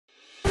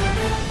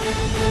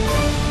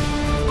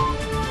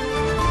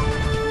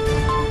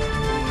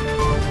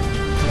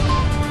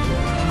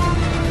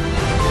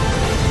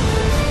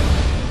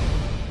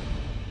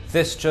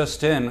This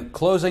just in,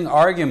 closing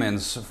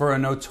arguments for a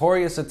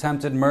notorious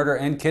attempted murder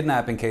and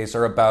kidnapping case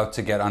are about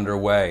to get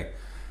underway.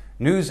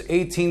 News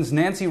 18's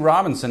Nancy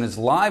Robinson is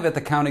live at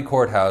the county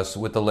courthouse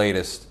with the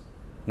latest.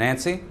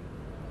 Nancy?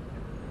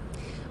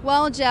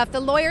 Well, Jeff,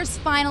 the lawyers'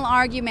 final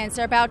arguments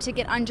are about to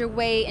get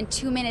underway in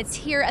 2 minutes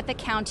here at the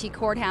county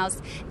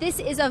courthouse. This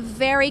is a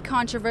very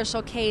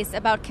controversial case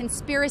about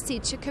conspiracy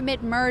to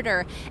commit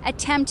murder,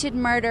 attempted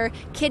murder,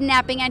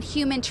 kidnapping, and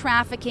human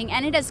trafficking,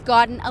 and it has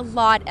gotten a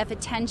lot of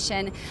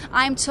attention.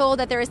 I'm told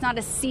that there is not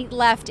a seat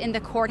left in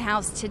the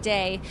courthouse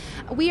today.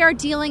 We are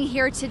dealing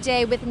here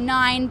today with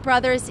 9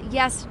 brothers,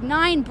 yes,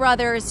 9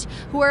 brothers,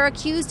 who are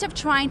accused of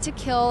trying to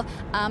kill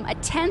a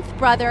 10th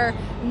brother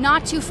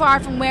not too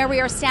far from where we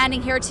are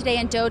standing here today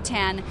in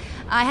Dotan.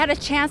 I had a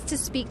chance to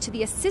speak to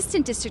the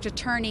assistant district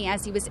attorney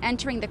as he was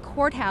entering the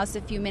courthouse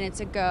a few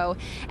minutes ago,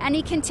 and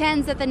he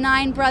contends that the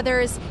 9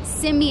 brothers,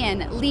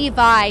 Simeon,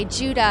 Levi,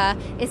 Judah,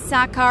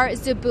 Issachar,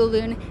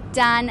 Zebulun,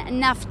 Dan,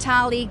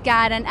 Naphtali,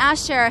 Gad, and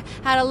Asher,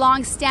 had a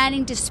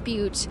long-standing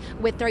dispute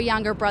with their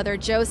younger brother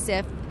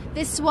Joseph.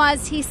 This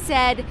was, he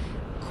said,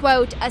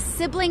 quote, a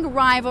sibling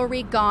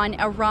rivalry gone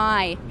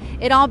awry.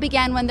 It all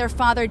began when their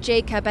father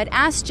Jacob had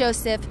asked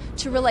Joseph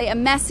to relay a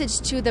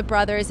message to the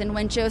brothers, and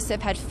when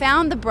Joseph had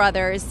found the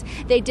brothers,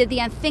 they did the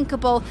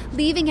unthinkable,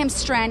 leaving him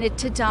stranded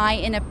to die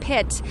in a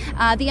pit.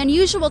 The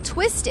unusual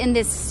twist in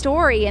this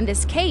story, in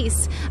this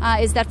case,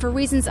 is that for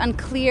reasons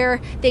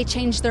unclear, they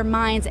changed their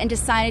minds and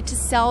decided to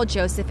sell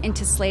Joseph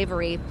into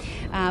slavery.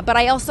 But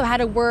I also had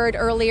a word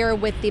earlier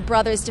with the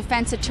brothers'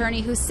 defense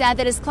attorney, who said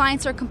that his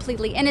clients are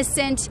completely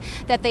innocent,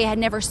 that they had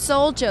never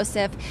sold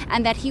Joseph,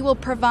 and that he will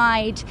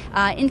provide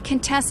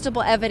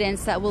incontestable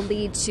evidence that will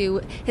lead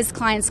to his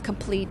client's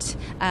complete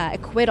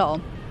acquittal.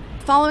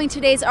 Following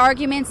today's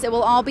arguments, it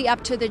will all be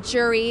up to the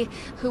jury,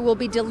 who will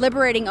be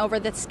deliberating over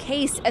this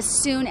case as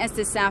soon as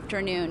this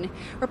afternoon.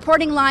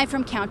 Reporting live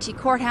from County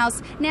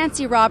Courthouse,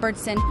 Nancy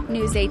Robertson,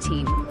 News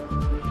 18.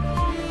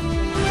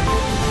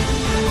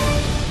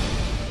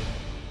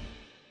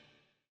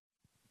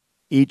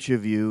 Each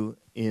of you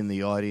in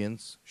the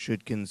audience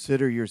should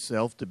consider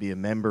yourself to be a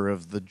member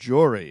of the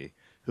jury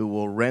who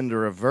will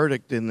render a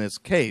verdict in this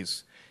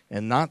case,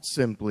 and not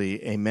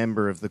simply a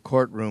member of the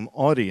courtroom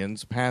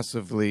audience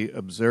passively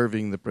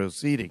observing the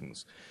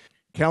proceedings.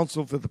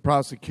 Counsel for the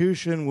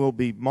prosecution will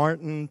be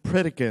Martin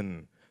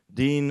Pritikin,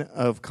 Dean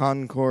of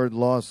Concord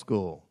Law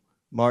School.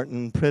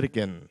 Martin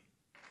Pritikin.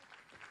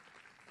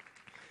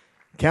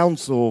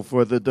 Counsel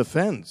for the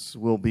defense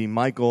will be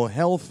Michael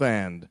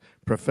Helfand,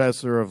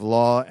 Professor of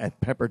Law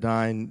at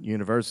Pepperdine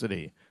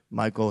University.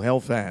 Michael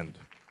Helfand.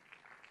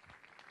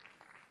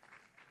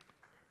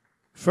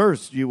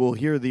 First, you will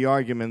hear the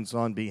arguments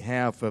on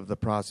behalf of the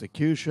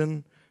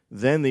prosecution,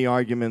 then the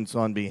arguments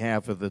on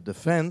behalf of the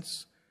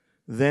defense,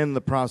 then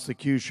the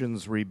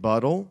prosecution's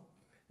rebuttal,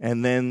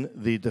 and then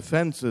the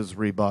defense's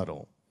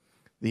rebuttal.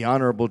 The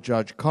Honorable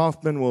Judge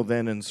Kauffman will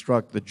then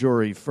instruct the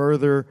jury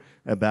further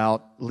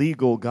about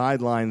legal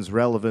guidelines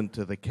relevant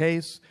to the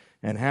case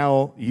and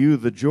how you,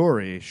 the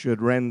jury,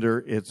 should render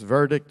its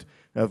verdict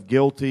of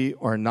guilty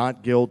or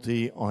not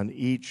guilty on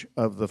each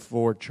of the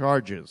 4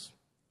 charges.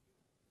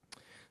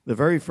 The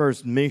very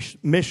first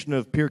Mishnah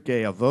of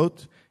Pirkei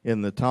Avot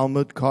in the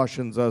Talmud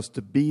cautions us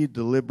to be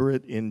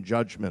deliberate in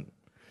judgment.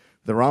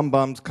 The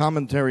Rambam's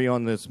commentary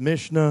on this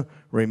Mishnah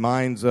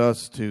reminds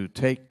us to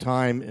take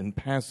time in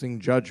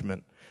passing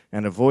judgment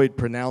and avoid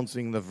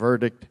pronouncing the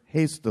verdict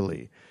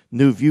hastily.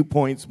 New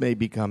viewpoints may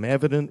become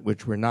evident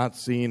which were not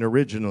seen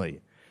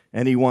originally.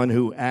 Anyone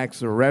who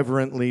acts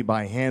irreverently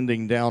by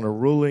handing down a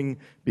ruling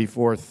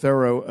before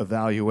thorough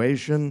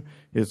evaluation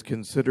is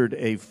considered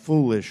a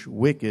foolish,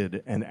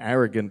 wicked, and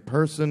arrogant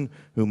person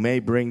who may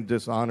bring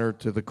dishonor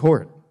to the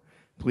court.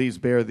 Please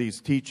bear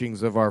these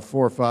teachings of our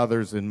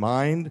forefathers in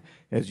mind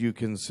as you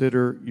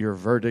consider your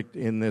verdict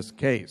in this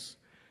case.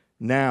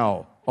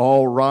 Now,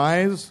 all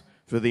rise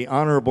for the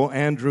Honorable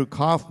Andrew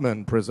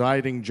Kauffman,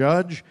 presiding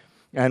judge,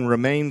 and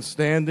remain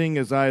standing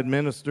as I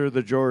administer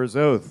the juror's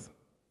oath.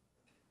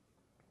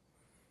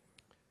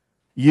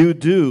 You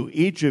do,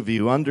 each of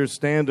you,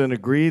 understand and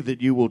agree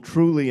that you will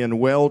truly and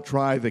well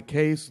try the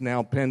case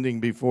now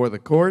pending before the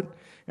court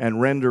and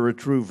render a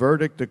true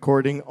verdict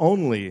according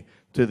only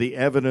to the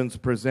evidence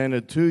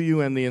presented to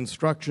you and the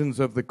instructions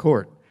of the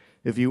court.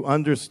 If you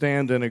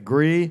understand and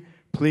agree,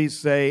 please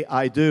say,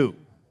 I do.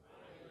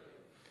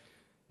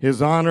 His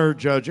Honor,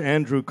 Judge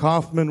Andrew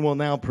Kauffman, will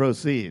now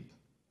proceed.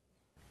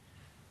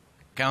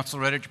 Counsel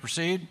ready to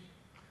proceed?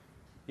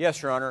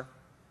 Yes, Your Honor.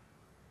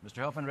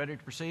 Mr. Helfand, ready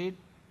to proceed?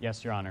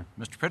 Yes, Your Honor.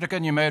 Mr.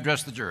 Pritikin, you may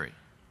address the jury.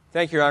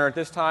 Thank you, Your Honor. At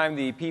this time,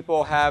 the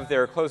people have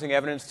their closing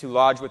evidence to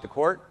lodge with the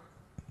court.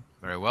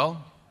 Very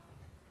well.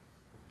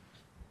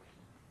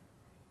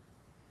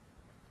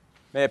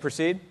 May I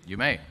proceed? You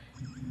may.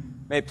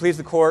 May it please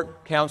the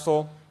court,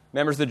 counsel,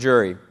 members of the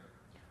jury.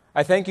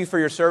 I thank you for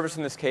your service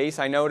in this case.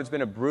 I know it has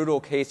been a brutal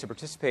case to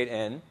participate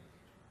in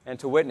and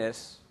to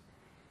witness.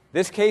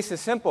 This case is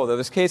simple, though.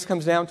 This case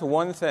comes down to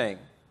one thing: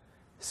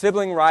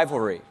 sibling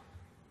rivalry.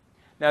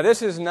 Now,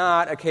 this is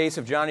not a case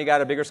of Johnny got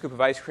a bigger scoop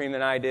of ice cream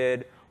than I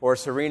did, or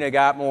Serena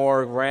got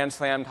more Grand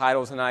Slam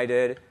titles than I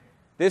did.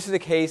 This is a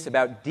case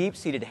about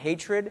deep-seated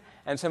hatred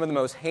and some of the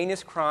most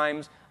heinous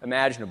crimes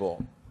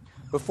imaginable.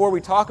 Before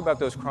we talk about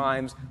those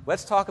crimes,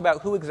 let's talk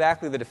about who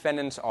exactly the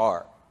defendants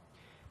are.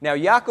 Now,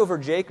 Yaakov or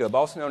Jacob,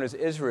 also known as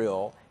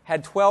Israel,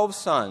 had 12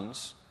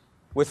 sons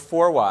with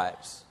 4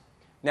 wives.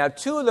 Now,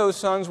 2 of those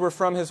sons were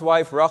from his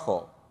wife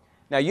Rachel.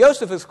 Now,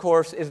 Yosef, of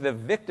course, is the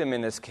victim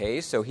in this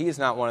case, so he is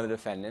not one of the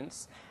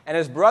defendants. And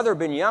his brother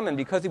Binyamin,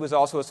 because he was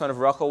also a son of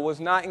Rachel, was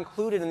not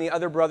included in the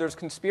other brothers'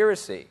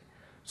 conspiracy.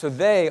 So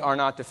they are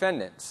not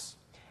defendants.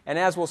 And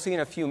as we'll see in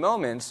a few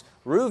moments,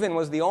 Reuven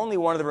was the only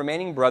one of the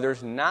remaining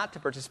brothers not to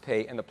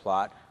participate in the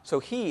plot, so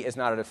he is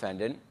not a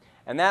defendant.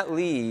 And that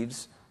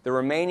leaves the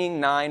remaining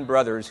 9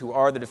 brothers who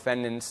are the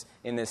defendants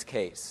in this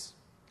case.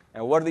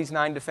 Now, what are these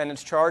 9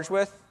 defendants charged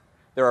with?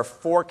 There are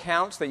 4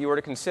 counts that you are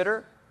to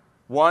consider.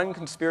 1,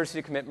 conspiracy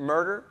to commit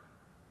murder.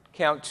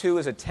 Count 2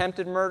 is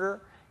attempted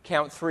murder.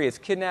 Count 3 is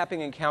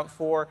kidnapping. And count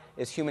 4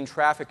 is human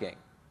trafficking.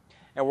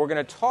 And we're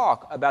going to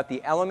talk about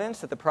the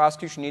elements that the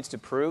prosecution needs to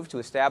prove to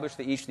establish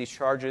that each of these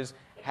charges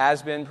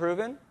has been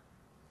proven.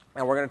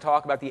 And we're going to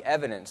talk about the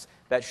evidence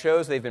that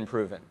shows they've been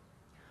proven.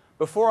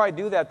 Before I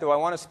do that, though, I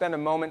want to spend a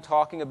moment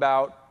talking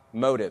about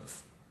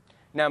motive.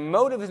 Now,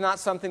 motive is not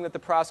something that the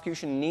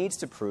prosecution needs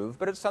to prove,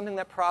 but it's something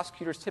that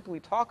prosecutors typically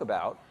talk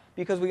about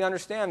because we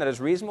understand that as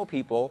reasonable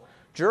people,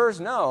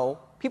 jurors know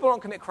people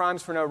don't commit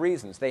crimes for no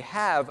reasons. They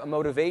have a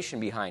motivation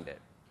behind it.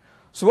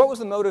 So what was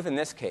the motive in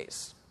this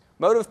case?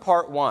 Motive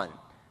part 1,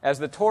 as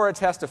the Torah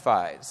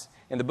testifies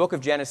in the book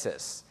of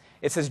Genesis,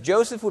 it says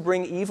Joseph would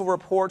bring evil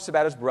reports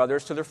about his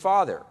brothers to their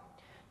father.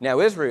 Now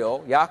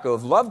Israel,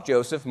 Yaakov, loved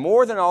Joseph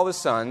more than all his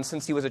sons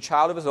since he was a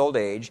child of his old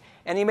age,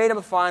 and he made him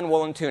a fine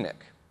woolen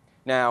tunic.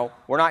 Now,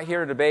 we're not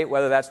here to debate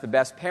whether that's the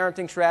best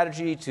parenting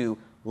strategy to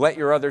let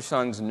your other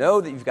sons know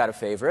that you've got a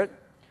favorite.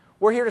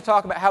 We're here to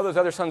talk about how those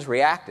other sons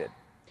reacted.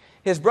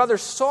 His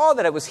brothers saw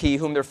that it was he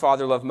whom their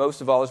father loved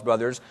most of all his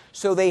brothers,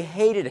 so they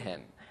hated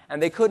him,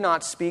 and they could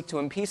not speak to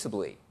him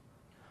peaceably.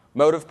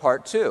 Motive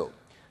part 2.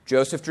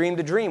 Joseph dreamed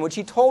a dream, which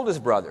he told his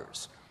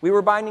brothers. We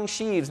were binding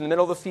sheaves in the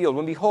middle of the field,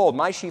 when behold,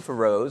 my sheaf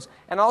arose,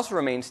 and also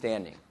remained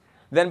standing.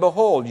 Then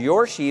behold,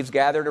 your sheaves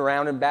gathered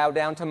around and bowed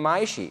down to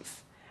my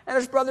sheaf. And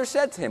his brothers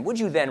said to him, would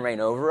you then reign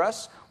over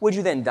us? Would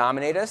you then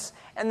dominate us?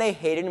 And they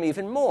hated him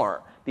even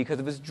more because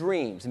of his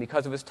dreams and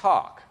because of his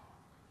talk.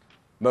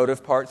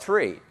 Motive part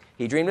 3.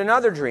 He dreamed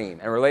another dream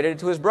and related it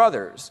to his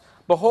brothers.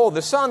 Behold,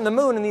 the sun, the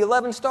moon, and the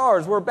 11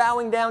 stars were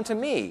bowing down to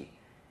me.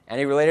 And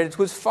he related it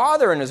to his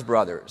father and his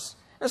brothers.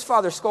 And his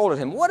father scolded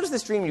him, what is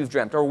this dream you've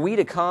dreamt? Are we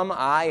to come,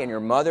 I and your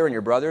mother and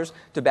your brothers,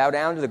 to bow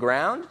down to the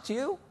ground to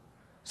you?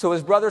 So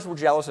his brothers were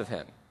jealous of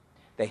him.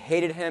 They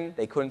hated him.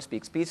 They couldn't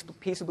speak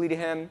peaceably to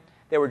him.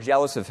 They were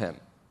jealous of him.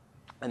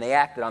 And they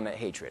acted on that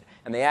hatred.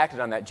 And they acted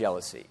on that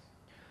jealousy.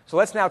 So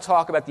let's now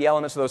talk about the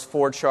elements of those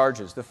 4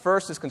 charges. The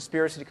first is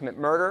conspiracy to commit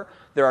murder.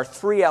 There are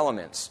 3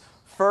 elements.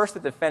 First, the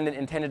defendant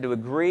intended to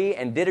agree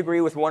and did agree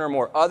with one or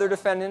more other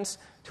defendants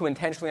to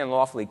intentionally and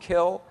unlawfully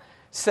kill.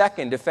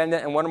 Second,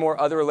 defendant and one or more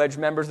other alleged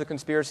members of the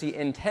conspiracy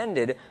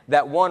intended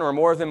that one or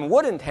more of them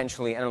would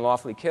intentionally and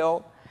unlawfully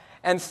kill.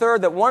 And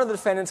third, that one of the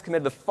defendants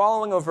committed the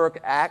following overt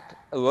act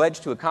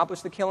alleged to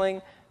accomplish the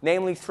killing,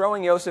 namely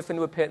throwing Joseph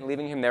into a pit and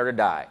leaving him there to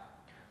die.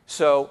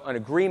 So an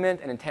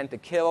agreement, an intent to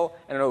kill,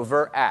 and an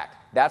overt act.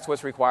 That's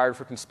what's required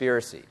for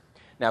conspiracy.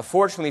 Now,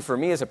 fortunately for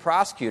me as a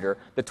prosecutor,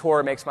 the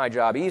Torah makes my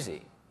job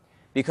easy.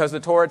 Because the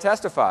Torah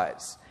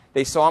testifies.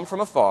 They saw him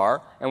from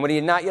afar, and when he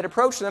had not yet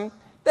approached them,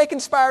 they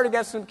conspired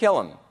against him to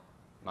kill him.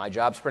 My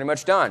job's pretty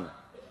much done.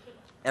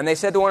 And they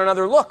said to one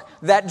another, look,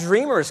 that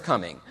dreamer is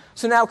coming.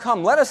 So now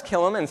come, let us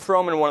kill him and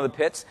throw him in one of the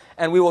pits,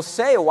 and we will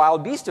say a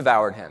wild beast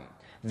devoured him.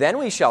 Then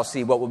we shall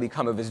see what will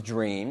become of his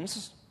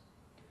dreams.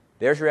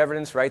 There's your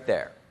evidence right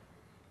there.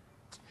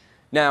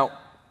 Now,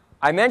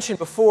 I mentioned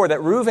before that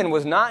Reuven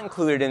was not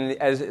included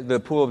as the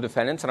pool of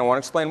defendants, and I want to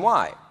explain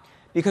why.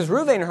 Because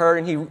Reuven heard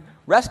and he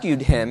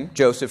rescued him,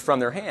 Joseph, from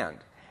their hand.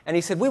 And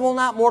he said, we will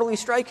not mortally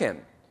strike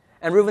him.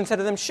 And Reuven said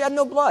to them, shed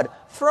no blood,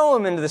 throw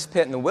him into this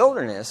pit in the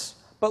wilderness,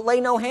 but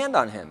lay no hand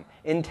on him,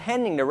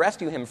 intending to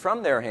rescue him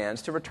from their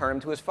hands to return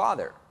him to his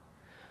father.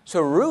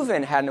 So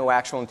Reuven had no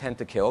actual intent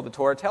to kill. The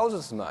Torah tells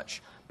us as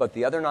much. But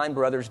the other 9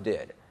 brothers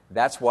did.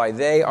 That's why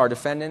they are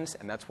defendants,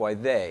 and that's why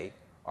they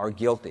are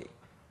guilty.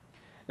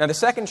 Now, the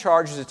second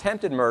charge is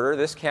attempted murder.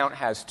 This count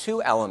has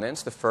 2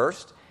 elements. The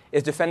first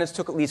is defendants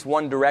took at least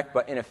one direct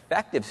but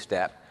ineffective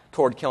step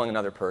toward killing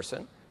another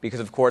person, because,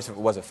 of course, if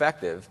it was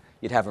effective,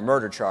 you'd have a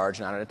murder charge,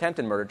 not an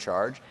attempted murder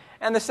charge.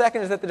 And the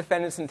second is that the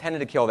defendants intended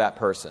to kill that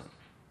person.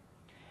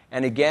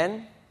 And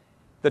again,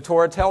 the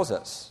Torah tells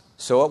us,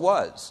 so it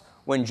was.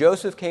 When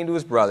Joseph came to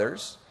his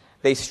brothers,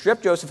 they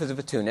stripped Joseph of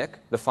a tunic,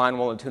 the fine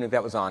woolen tunic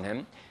that was on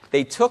him.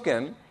 They took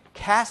him,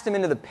 cast him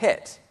into the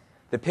pit.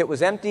 The pit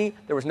was empty.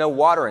 There was no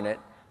water in it.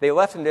 They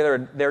left him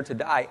there to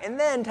die. And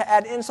then, to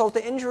add insult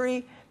to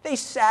injury, they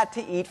sat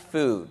to eat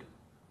food.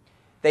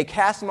 They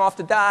cast him off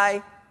to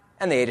die,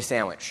 and they ate a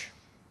sandwich.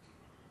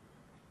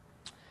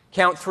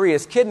 Count 3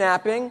 is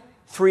kidnapping.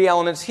 3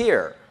 elements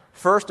here.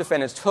 First,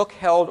 defendants took,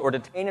 held, or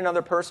detained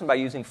another person by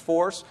using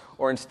force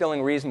or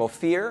instilling reasonable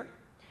fear.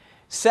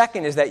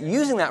 Second is that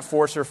using that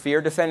force or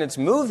fear, defendants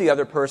moved the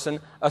other person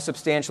a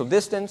substantial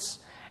distance.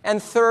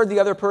 And third, the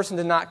other person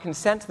did not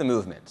consent to the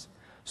movement.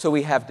 So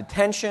we have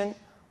detention,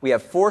 we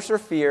have force or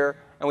fear,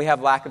 and we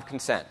have lack of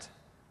consent.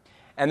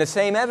 And the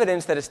same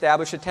evidence that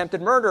established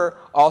attempted murder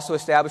also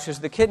establishes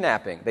the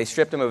kidnapping. They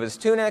stripped him of his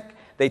tunic,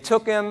 they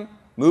took him,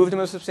 moved him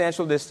a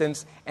substantial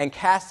distance, and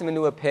cast him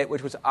into a pit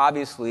which was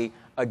obviously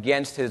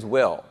against his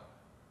will.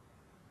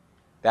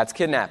 That's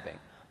kidnapping.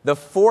 The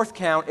fourth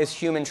count is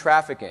human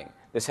trafficking.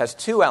 This has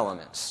two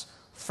elements.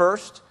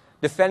 First,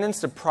 defendants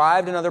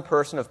deprived another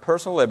person of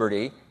personal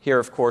liberty. Here,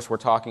 of course, we're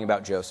talking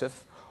about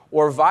Joseph,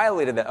 or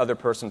violated that other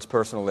person's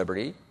personal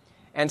liberty.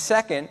 And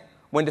second,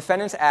 when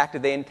defendants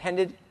acted, they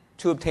intended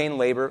to obtain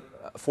labor,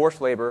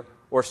 forced labor,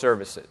 or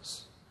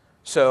services.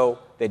 So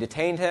they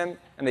detained him,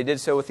 and they did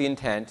so with the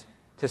intent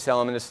to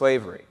sell him into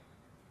slavery.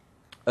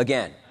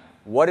 Again,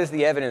 what is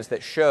the evidence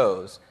that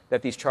shows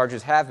that these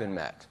charges have been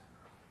met?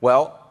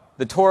 Well,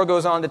 the Torah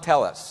goes on to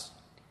tell us.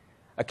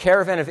 A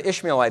caravan of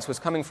Ishmaelites was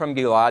coming from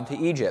Gilad to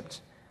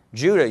Egypt.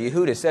 Judah,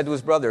 Yehudah, said to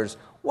his brothers,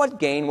 "What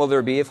gain will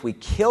there be if we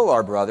kill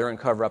our brother and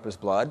cover up his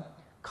blood?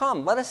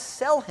 Come, let us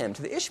sell him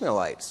to the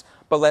Ishmaelites,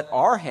 but let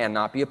our hand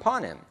not be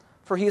upon him,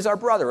 for he is our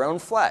brother, our own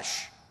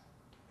flesh."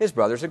 His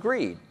brothers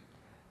agreed.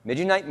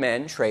 Midianite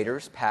men,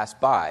 traders, passed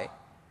by.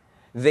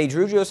 They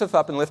drew Joseph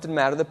up and lifted him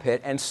out of the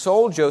pit and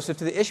sold Joseph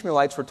to the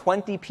Ishmaelites for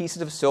 20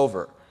 pieces of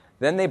silver.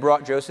 Then they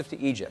brought Joseph to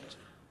Egypt.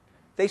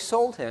 They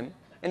sold him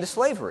into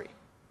slavery.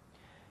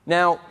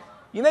 Now,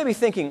 you may be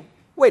thinking,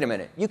 wait a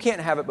minute, you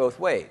can't have it both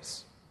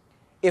ways.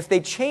 If they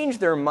changed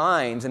their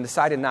minds and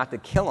decided not to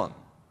kill him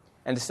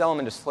and to sell him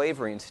into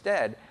slavery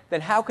instead,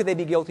 then how could they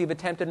be guilty of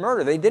attempted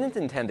murder? They didn't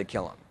intend to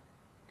kill him.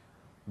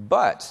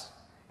 But,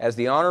 as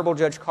the Honorable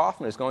Judge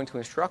Kauffman is going to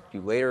instruct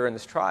you later in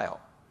this trial,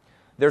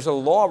 there's a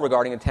law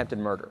regarding attempted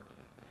murder.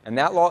 And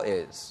that law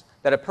is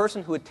that a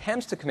person who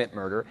attempts to commit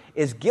murder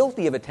is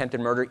guilty of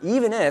attempted murder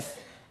even if,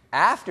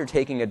 after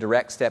taking a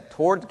direct step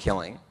toward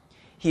killing,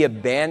 he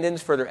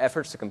abandons further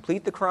efforts to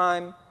complete the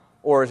crime,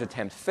 or his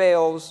attempt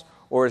fails,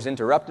 or is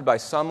interrupted by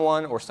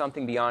someone or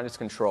something beyond his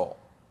control.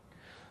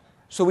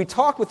 So we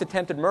talked with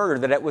attempted murder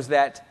that it was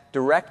that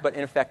direct but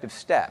ineffective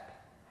step.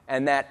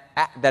 And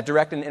that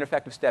direct and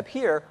ineffective step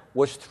here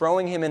was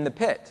throwing him in the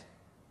pit.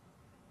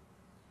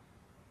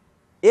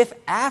 If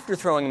after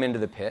throwing him into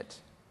the pit,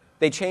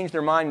 they changed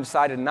their mind and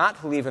decided not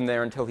to leave him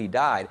there until he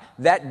died,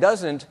 that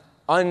doesn't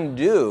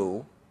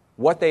undo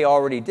what they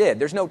already did.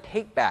 There's no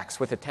take-backs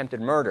with attempted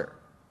murder.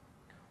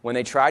 When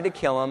they tried to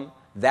kill him,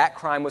 that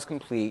crime was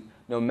complete,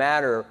 no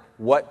matter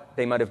what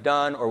they might have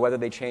done or whether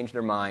they changed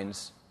their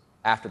minds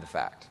after the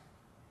fact.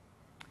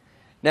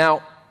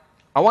 Now,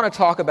 I want to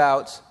talk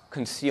about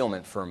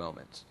concealment for a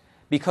moment,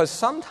 because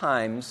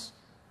sometimes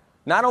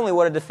not only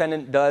what a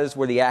defendant does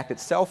where the act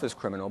itself is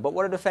criminal, but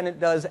what a defendant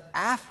does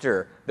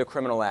after the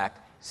criminal act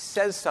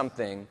says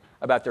something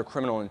about their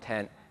criminal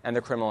intent and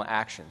their criminal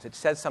actions. It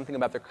says something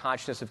about their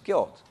consciousness of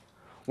guilt.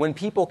 When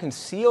people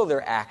conceal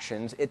their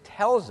actions, it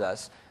tells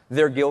us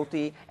they're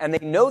guilty, and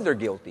they know they're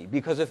guilty,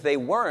 because if they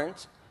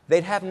weren't,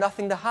 they'd have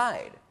nothing to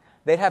hide.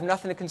 They'd have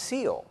nothing to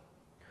conceal.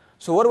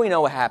 So what do we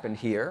know what happened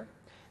here?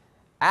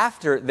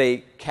 After they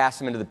cast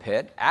him into the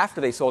pit,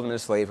 after they sold him into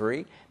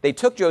slavery, they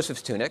took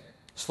Joseph's tunic,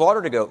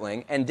 slaughtered a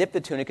goatling, and dipped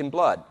the tunic in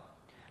blood.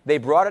 They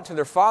brought it to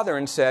their father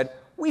and said,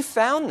 "We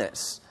found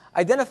this.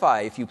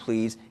 Identify, if you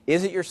please,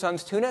 is it your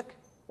son's tunic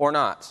or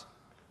not?"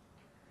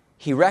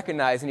 He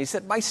recognized and he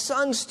said, "My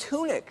son's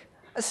tunic.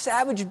 A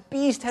savage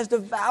beast has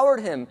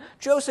devoured him.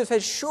 Joseph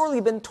has surely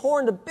been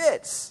torn to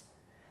bits."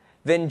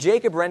 Then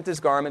Jacob rent his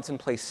garments and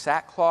placed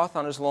sackcloth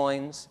on his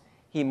loins.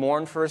 He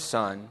mourned for his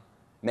son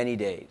many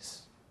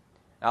days.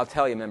 I'll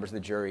tell you, members of the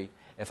jury,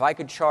 if I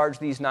could charge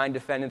these 9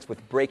 defendants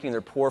with breaking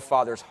their poor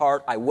father's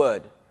heart, I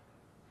would.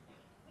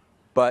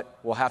 But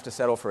we'll have to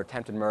settle for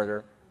attempted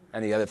murder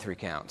and the other 3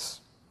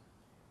 counts.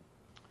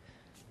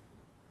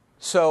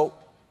 So,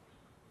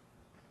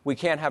 we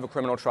can't have a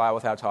criminal trial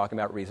without talking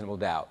about reasonable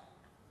doubt.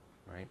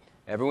 Right?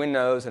 Everyone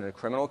knows that in a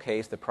criminal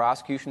case, the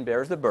prosecution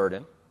bears the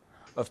burden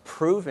of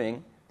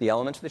proving the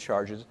elements of the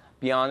charges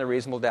beyond a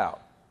reasonable doubt.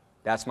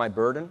 That's my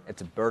burden.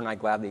 It's a burden I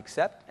gladly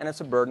accept, and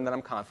it's a burden that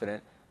I'm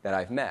confident that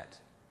I've met.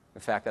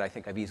 In fact, that I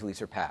think I've easily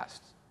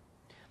surpassed.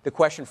 The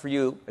question for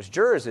you as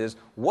jurors is,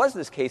 was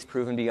this case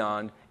proven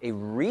beyond a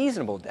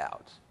reasonable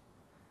doubt?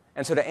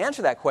 And so to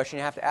answer that question,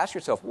 you have to ask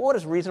yourself, what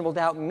does reasonable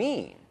doubt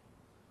mean?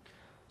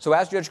 So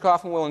as Judge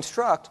Kauffman will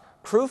instruct,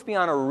 proof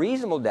beyond a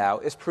reasonable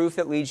doubt is proof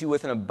that leaves you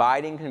with an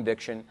abiding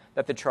conviction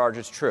that the charge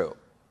is true.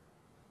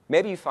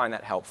 Maybe you find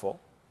that helpful.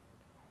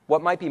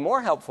 What might be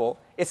more helpful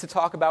is to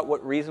talk about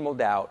what reasonable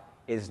doubt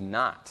is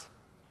not.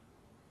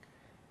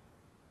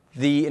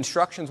 The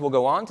instructions will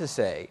go on to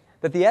say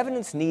that the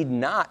evidence need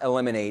not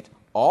eliminate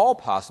all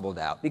possible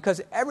doubt,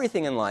 because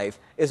everything in life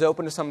is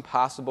open to some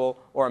possible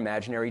or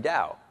imaginary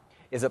doubt.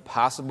 Is it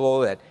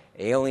possible that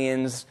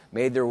aliens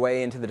made their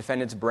way into the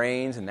defendant's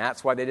brains and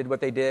that's why they did what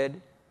they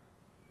did?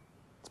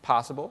 It's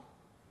possible.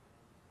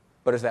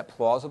 But is that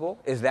plausible?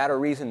 Is that a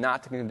reason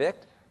not to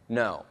convict?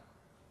 No.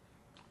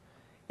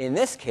 In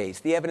this case,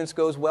 the evidence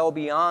goes well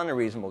beyond a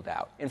reasonable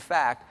doubt. In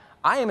fact,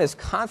 I am as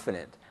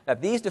confident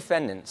that these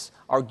defendants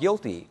are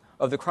guilty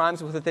of the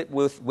crimes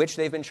with which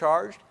they've been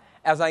charged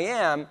as I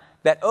am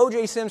that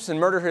O.J. Simpson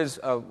murdered his...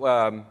 wait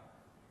a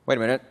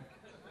minute.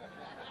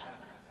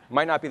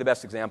 Might not be the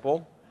best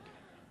example.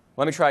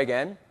 Let me try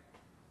again.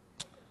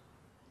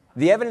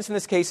 The evidence in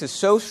this case is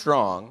so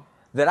strong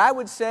that I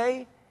would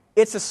say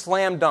it's a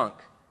slam dunk.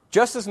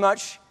 Just as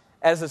much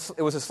as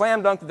it was a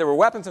slam dunk that there were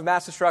weapons of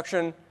mass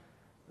destruction.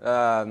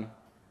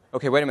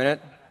 Okay, wait a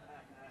minute.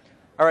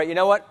 All right, you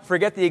know what?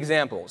 Forget the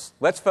examples.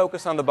 Let's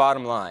focus on the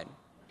bottom line.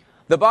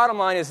 The bottom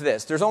line is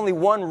this. There's only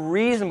one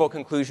reasonable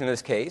conclusion in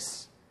this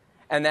case,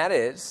 and that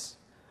is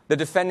the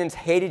defendants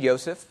hated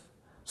Yosef,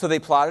 so they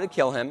plotted to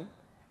kill him,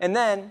 and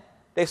then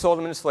they sold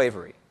him into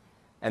slavery.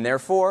 And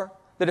therefore,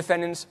 the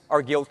defendants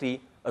are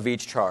guilty of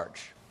each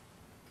charge.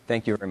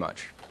 Thank you very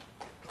much.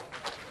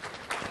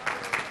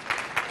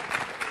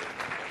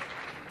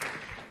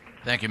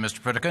 Thank you, Mr.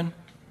 Pritikin.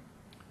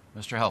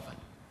 Mr. Helfand.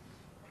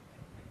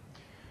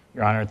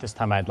 Your Honor, at this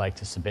time I'd like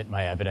to submit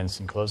my evidence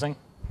in closing.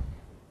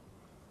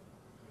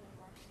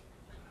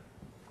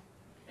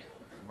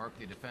 Mark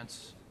the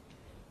defense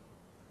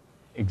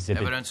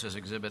Exhibit. evidence as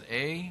Exhibit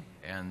A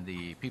and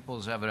the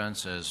people's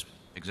evidence as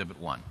Exhibit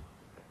 1.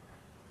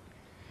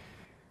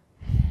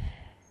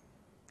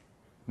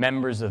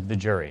 Members of the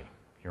jury,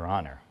 Your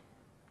Honor,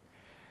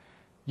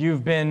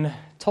 you've been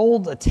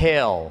told a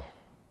tale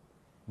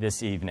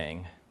this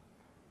evening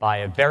by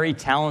a very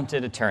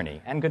talented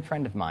attorney and good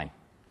friend of mine,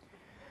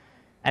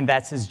 and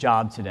that's his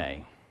job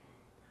today.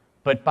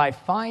 But by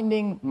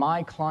finding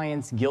my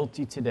clients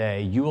guilty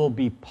today, you will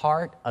be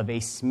part of a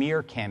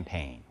smear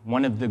campaign,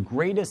 one of the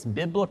greatest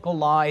biblical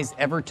lies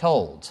ever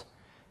told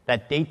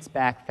that dates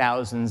back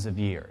thousands of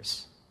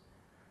years.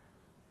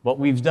 What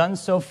we've done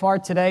so far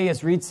today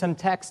is read some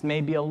text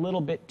maybe a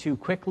little bit too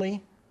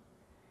quickly,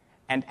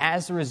 and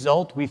as a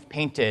result, we've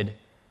painted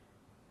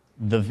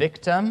the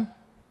victim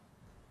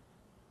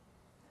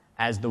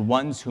as the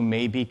ones who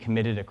maybe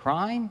committed a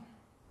crime,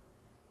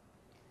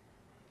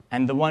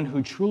 and the one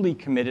who truly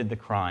committed the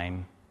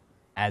crime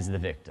as the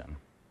victim.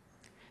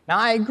 Now,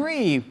 I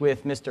agree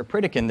with Mr.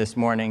 Pritikin this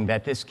morning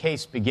that this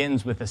case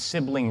begins with a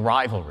sibling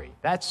rivalry.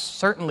 That's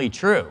certainly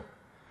true.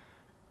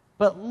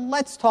 But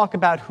let's talk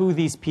about who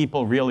these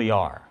people really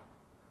are.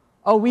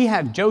 Oh, we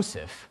have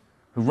Joseph,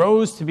 who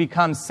rose to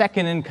become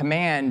second in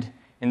command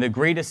in the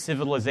greatest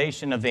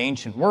civilization of the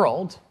ancient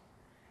world,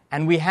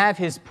 and we have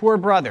his poor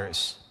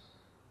brothers,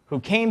 who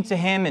came to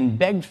him and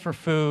begged for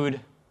food,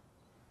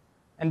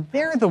 and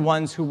they're the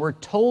ones who we're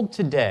told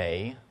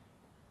today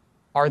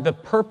are the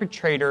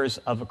perpetrators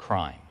of a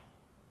crime.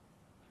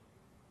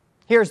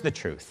 Here's the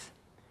truth.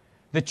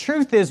 The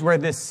truth is where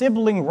this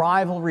sibling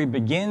rivalry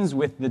begins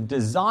with the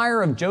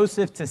desire of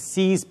Joseph to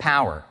seize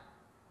power.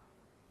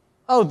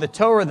 Oh, the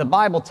Torah, the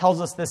Bible tells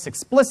us this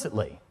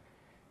explicitly.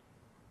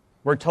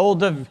 We're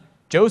told of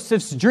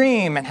Joseph's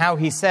dream and how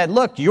he said,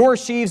 look, your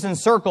sheaves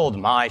encircled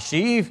my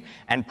sheaf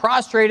and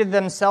prostrated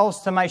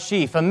themselves to my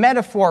sheaf, a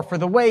metaphor for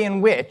the way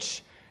in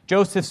which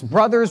Joseph's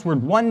brothers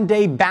would one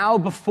day bow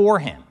before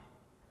him.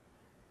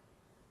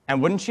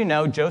 And wouldn't you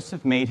know,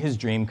 Joseph made his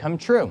dream come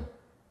true.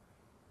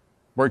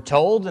 We're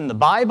told in the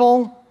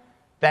Bible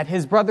that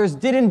his brothers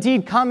did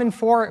indeed come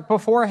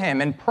before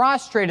him and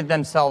prostrated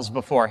themselves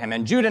before him.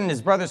 And Judah and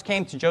his brothers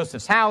came to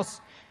Joseph's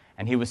house,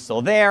 and he was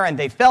still there, and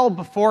they fell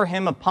before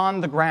him upon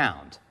the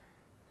ground.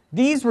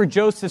 These were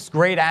Joseph's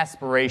great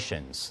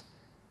aspirations,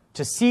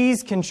 to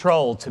seize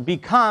control, to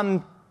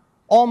become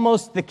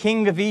almost the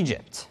king of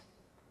Egypt.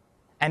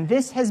 And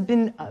this has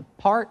been a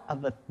part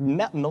of a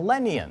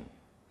millennia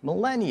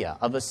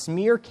of a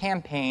smear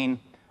campaign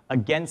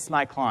against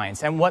my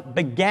clients. And what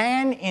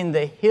began in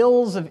the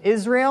hills of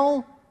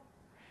Israel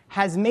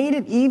has made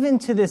it even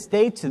to this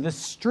day to the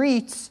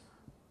streets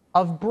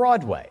of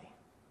Broadway.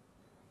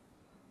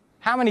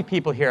 How many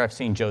people here have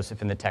seen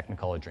Joseph in the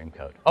Technicolor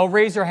Dreamcoat? Oh,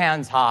 raise your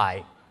hands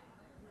high.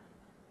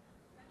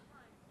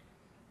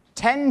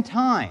 10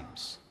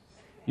 times.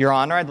 Your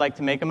Honor, I'd like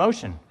to make a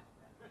motion.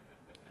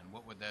 And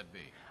what would that be?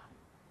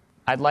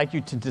 I'd like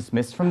you to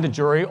dismiss from the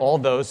jury all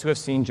those who have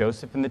seen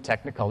Joseph in the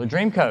Technicolor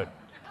Dreamcoat.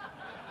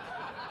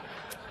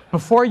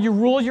 Before you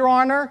rule, Your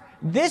Honor,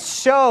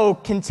 this show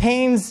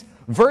contains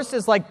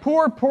verses like,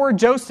 poor, poor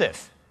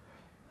Joseph.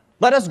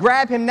 Let us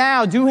grab him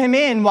now, do him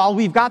in while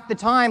we've got the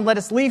time. Let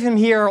us leave him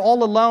here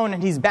all alone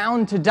and he's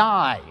bound to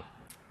die.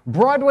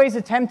 Broadway's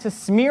attempt to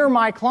smear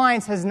my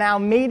clients has now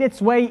made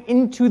its way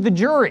into the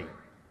jury.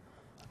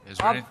 Is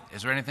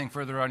there anything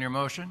further on your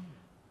motion?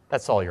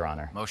 That's all, Your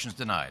Honor. Motion's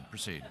denied.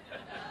 Proceed.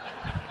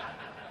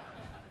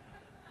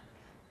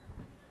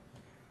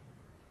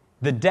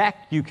 The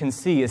deck, you can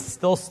see, is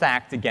still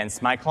stacked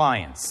against my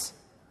clients.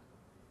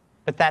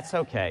 But that's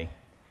okay,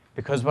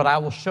 because what I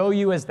will show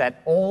you is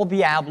that all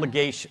the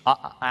allegations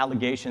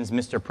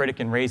Mr.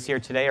 Pritikin raised here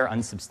today are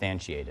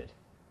unsubstantiated.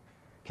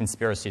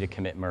 Conspiracy to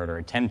commit murder,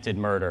 attempted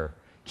murder,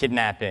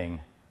 kidnapping,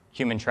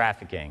 human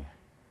trafficking,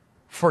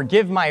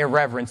 forgive my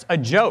irreverence, a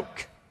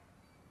joke.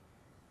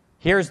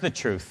 Here's the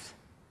truth.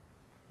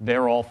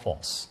 They're all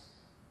false.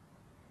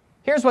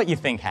 Here's what you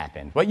think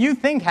happened. What you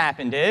think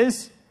happened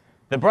is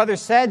the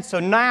brothers said, so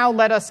now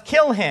let us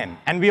kill him,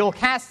 and we will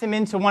cast him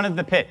into one of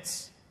the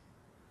pits.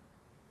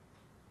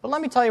 But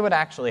let me tell you what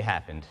actually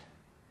happened.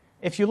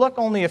 If you look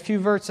only a few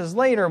verses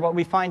later, what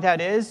we find out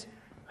is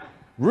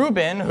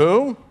Reuben,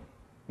 who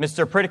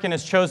Mr. Pritikin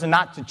has chosen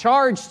not to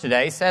charge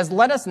today, says,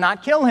 let us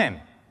not kill him.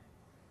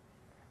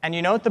 And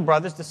you know what the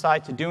brothers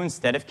decide to do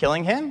instead of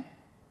killing him?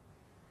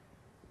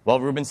 Well,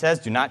 Reuben says,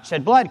 do not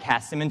shed blood,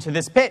 cast him into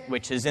this pit,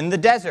 which is in the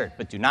desert,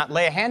 but do not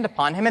lay a hand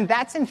upon him. And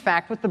that's in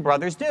fact what the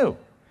brothers do.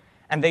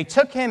 And they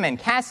took him and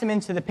cast him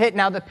into the pit.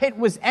 Now the pit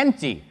was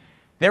empty.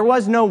 There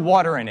was no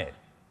water in it.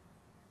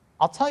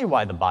 I'll tell you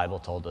why the Bible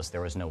told us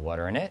there was no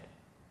water in it.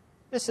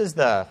 This is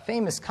the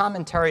famous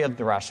commentary of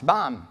the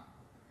Rashbam.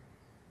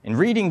 In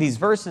reading these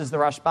verses, the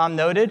Rashbam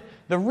noted,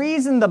 the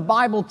reason the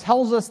Bible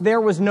tells us there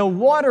was no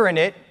water in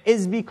it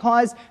is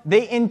because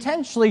they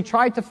intentionally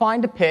tried to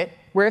find a pit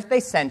where if they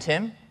sent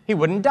him, he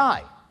wouldn't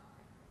die.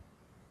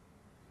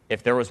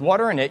 If there was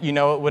water in it, you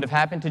know what would have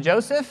happened to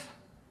Joseph?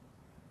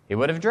 He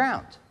would have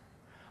drowned.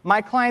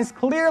 My clients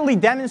clearly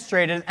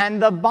demonstrated,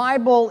 and the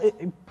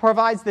Bible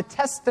provides the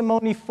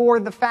testimony for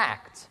the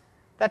fact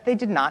that they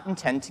did not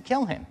intend to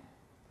kill him.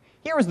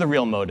 Here was the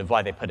real motive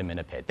why they put him in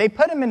a pit. They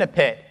put him in a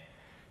pit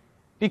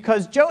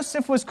because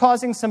Joseph was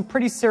causing some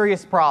pretty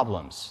serious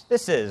problems.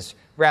 This is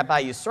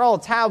Rabbi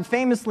Yisrael Taub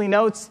famously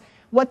notes,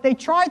 what they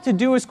tried to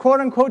do is,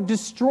 quote-unquote,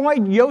 destroy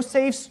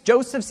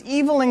Joseph's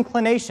evil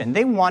inclination.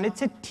 They wanted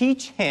to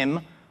teach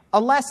him a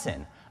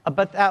lesson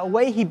about the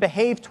way he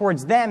behaved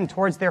towards them,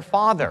 towards their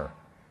father.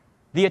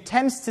 The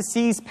attempts to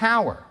seize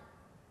power.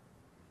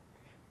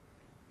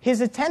 His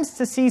attempts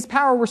to seize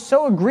power were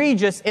so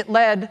egregious, it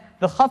led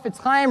the Chafetz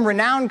Chaim,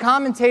 renowned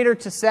commentator,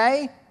 to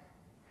say,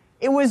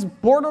 it was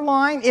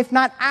borderline, if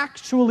not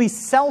actually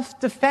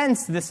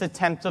self-defense, this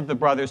attempt of the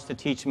brothers to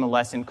teach him a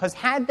lesson. Because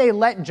had they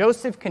let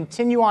Joseph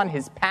continue on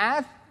his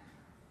path,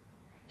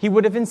 he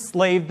would have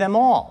enslaved them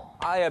all.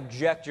 I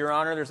object, Your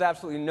Honor. There's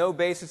absolutely no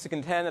basis to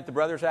contend that the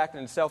brothers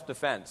acted in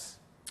self-defense.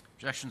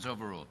 Objection's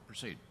overruled.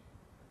 Proceed.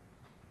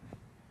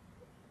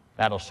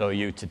 That'll show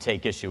you to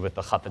take issue with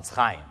the Chafetz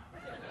Chaim.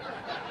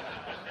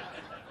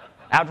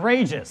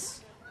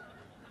 Outrageous.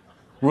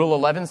 Rule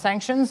 11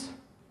 sanctions?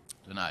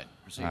 Denied.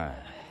 Proceed. All right.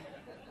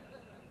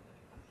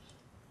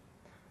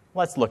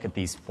 Let's look at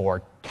these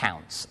 4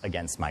 counts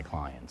against my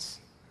clients.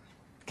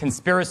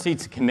 Conspiracy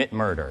to commit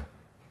murder.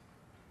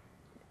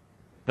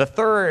 The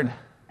third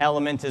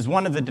element is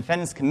one of the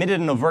defendants committed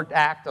an overt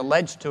act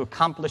alleged to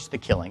accomplish the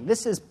killing.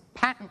 This is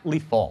patently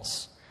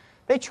false.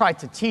 They tried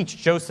to teach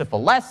Joseph a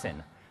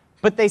lesson,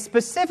 but they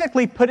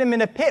specifically put him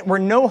in a pit where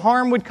no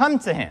harm would come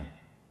to him.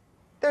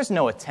 There's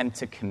no attempt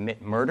to commit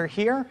murder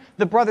here.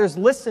 The brothers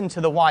listened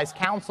to the wise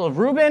counsel of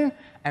Reuben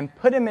and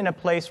put him in a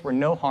place where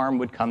no harm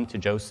would come to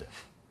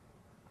Joseph.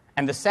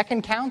 And the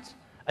second count,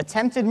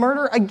 attempted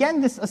murder, again,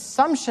 this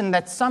assumption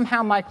that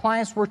somehow my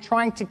clients were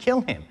trying to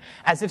kill him,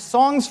 as if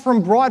songs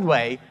from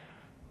Broadway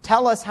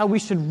tell us how we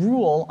should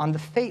rule on the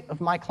fate of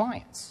my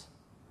clients.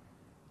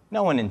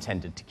 No one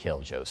intended to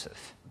kill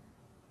Joseph.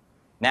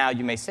 Now,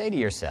 you may say to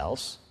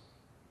yourselves,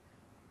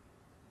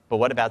 but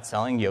what about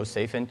selling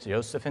Joseph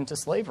into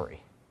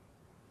slavery?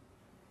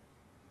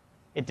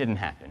 It didn't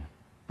happen.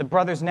 The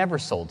brothers never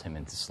sold him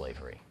into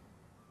slavery.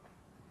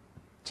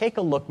 Take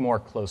a look more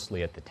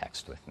closely at the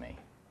text with me.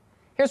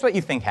 Here's what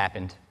you think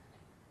happened.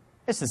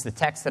 This is the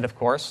text that, of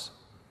course,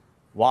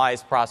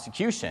 wise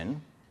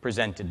prosecution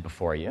presented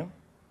before you.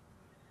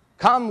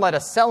 Come, let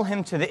us sell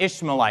him to the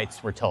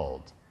Ishmaelites, we're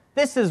told.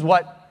 This is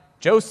what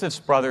Joseph's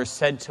brothers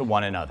said to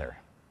one another.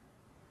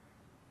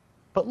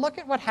 But look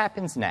at what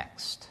happens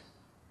next.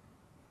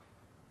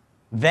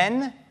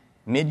 Then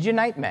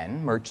Midianite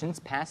men, merchants,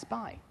 passed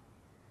by,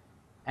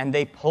 and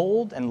they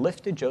pulled and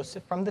lifted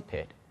Joseph from the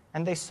pit,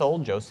 and they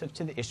sold Joseph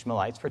to the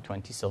Ishmaelites for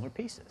 20 silver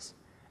pieces.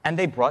 And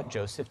they brought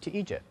Joseph to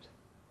Egypt.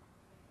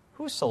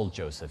 Who sold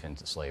Joseph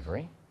into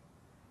slavery?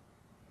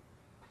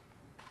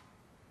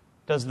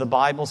 Does the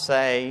Bible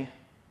say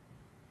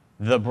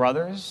the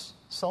brothers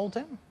sold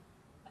him?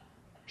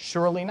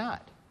 Surely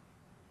not.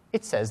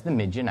 It says the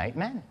Midianite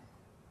men.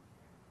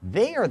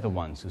 They are the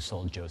ones who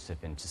sold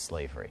Joseph into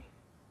slavery.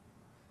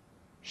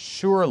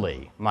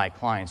 Surely my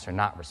clients are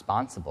not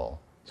responsible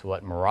to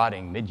what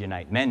marauding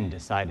Midianite men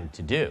decided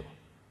to do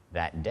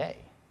that day.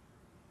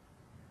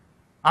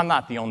 I'm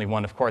not the only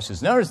one, of course,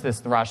 who's noticed this.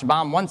 The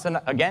Rashbam once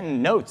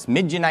again notes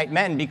Midianite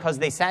men because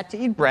they sat to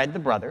eat bread, the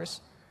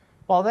brothers,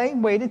 while they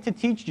waited to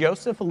teach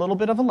Joseph a little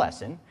bit of a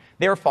lesson.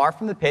 They were far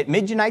from the pit.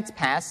 Midianites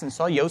passed and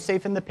saw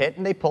Joseph in the pit,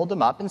 and they pulled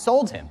him up and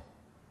sold him.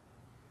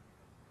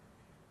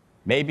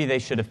 Maybe they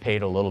should have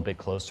paid a little bit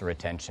closer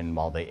attention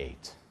while they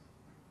ate.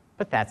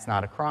 But that's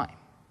not a crime.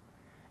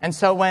 And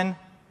so when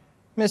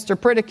Mr.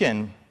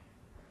 Pritikin,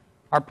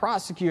 our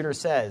prosecutor,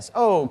 says,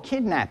 oh,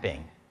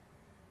 kidnapping,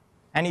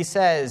 and he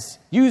says,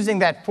 using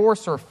that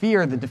force or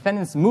fear, the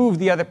defendants move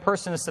the other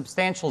person a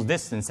substantial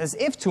distance, as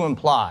if to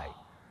imply,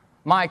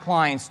 my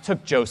clients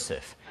took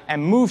Joseph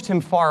and moved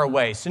him far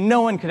away so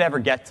no one could ever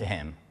get to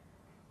him.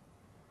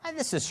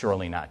 This is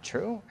surely not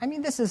true.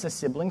 This is a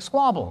sibling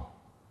squabble.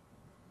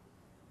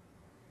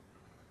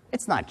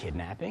 It's not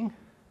kidnapping.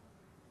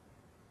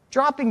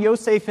 Dropping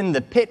Yosef in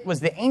the pit was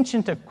the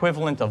ancient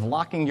equivalent of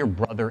locking your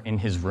brother in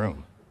his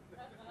room.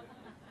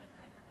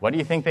 What do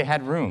you think they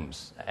had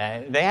rooms?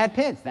 They had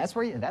pits. That's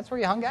where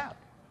you hung out.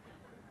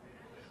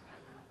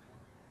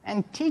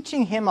 And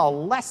teaching him a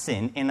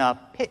lesson in a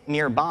pit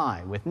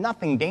nearby with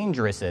nothing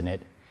dangerous in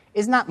it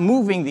is not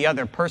moving the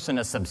other person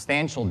a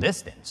substantial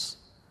distance.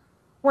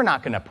 We're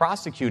not going to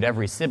prosecute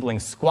every sibling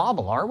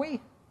squabble, are we?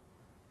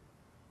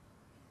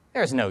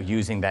 There's no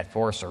using that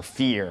force or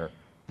fear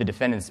the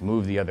defendants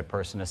move the other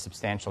person a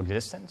substantial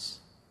distance.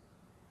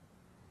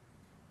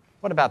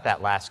 What about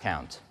that last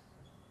count?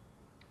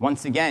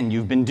 Once again,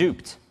 you've been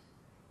duped.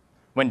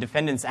 When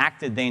defendants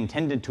acted, they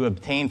intended to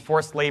obtain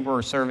forced labor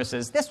or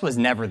services. This was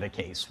never the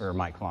case for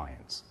my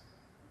clients.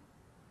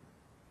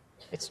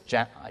 It's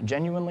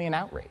genuinely an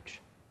outrage.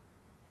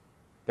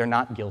 They're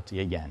not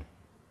guilty again.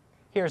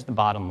 Here's the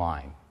bottom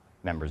line,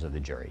 members of the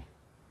jury.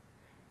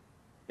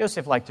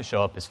 Yosef liked to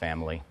show up his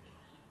family.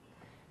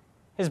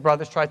 His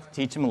brothers tried to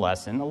teach him a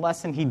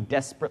lesson he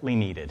desperately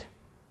needed.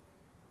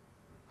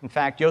 In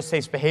fact,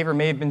 Yosef's behavior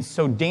may have been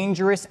so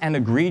dangerous and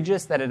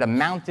egregious that it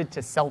amounted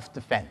to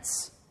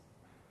self-defense.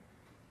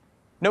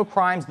 No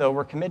crimes, though,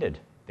 were committed.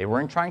 They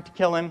weren't trying to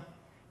kill him.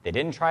 They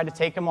didn't try to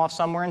take him off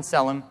somewhere and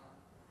sell him.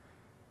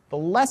 The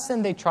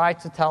lesson they tried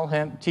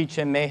to teach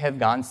him may have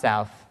gone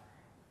south,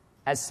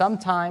 as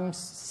sometimes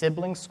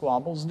sibling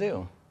squabbles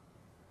do.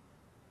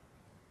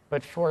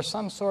 But for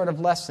some sort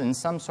of lesson,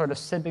 some sort of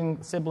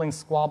sibling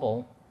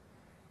squabble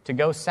to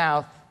go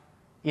south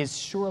is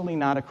surely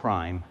not a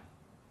crime,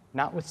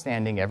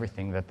 notwithstanding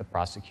everything that the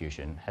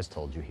prosecution has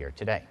told you here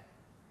today.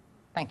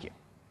 Thank you.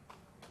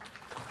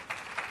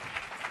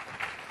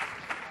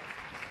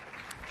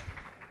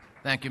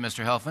 Thank you,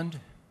 Mr. Helfand.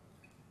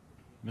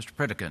 Mr.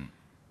 Pritikin,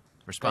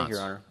 response. Thank you,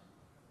 Your Honor.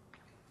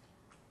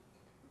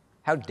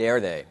 How dare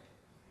they?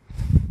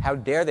 How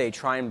dare they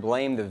try and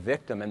blame the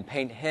victim and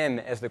paint him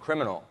as the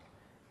criminal?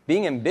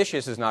 Being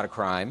ambitious is not a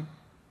crime.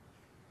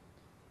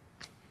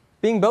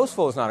 Being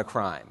boastful is not a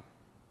crime.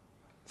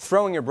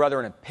 Throwing your brother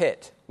in a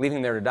pit, leaving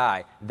him there to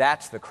die,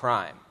 that's the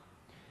crime.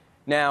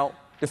 Now,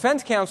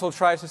 defense counsel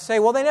tries to say,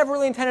 well, they never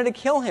really intended to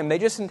kill him. They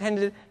just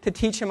intended to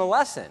teach him a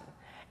lesson.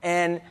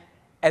 And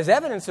as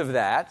evidence of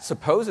that,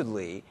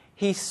 supposedly,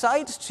 he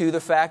cites to the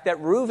fact that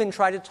Reuven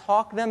tried to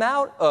talk them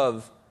out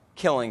of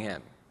killing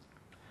him.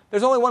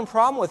 There's only one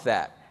problem with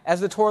that. As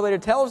the Torah later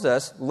tells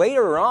us,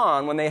 later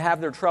on, when they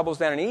have their troubles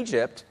down in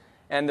Egypt,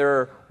 and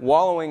they're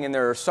wallowing in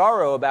their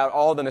sorrow about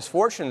all the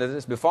misfortune that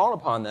has befallen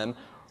upon them,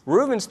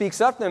 Reuben speaks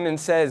up to them and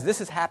says,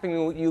 this is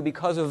happening to you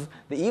because of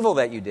the evil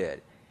that you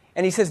did.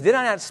 And he says, did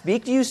I not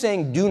speak to you,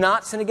 saying, do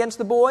not sin against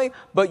the boy?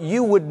 But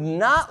you would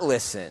not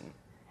listen.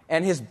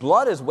 And his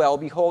blood as well,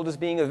 behold, is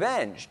being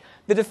avenged.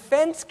 The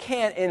defense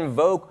can't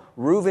invoke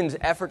Reuben's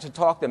effort to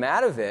talk them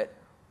out of it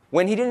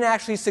when he didn't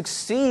actually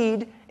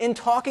succeed in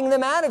talking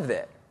them out of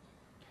it.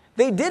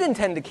 They did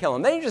intend to kill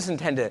him. They didn't just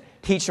intend to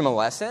teach him a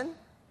lesson.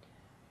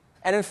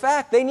 And in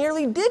fact, they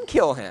nearly did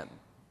kill him.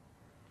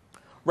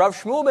 Rav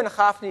Shmuel ben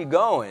Chafni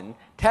Goen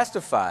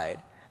testified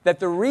that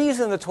the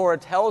reason the Torah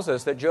tells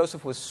us that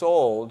Joseph was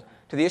sold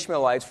to the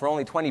Ishmaelites for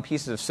only 20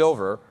 pieces of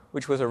silver,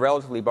 which was a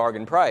relatively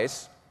bargain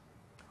price,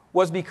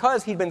 was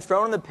because he'd been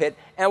thrown in the pit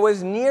and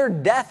was near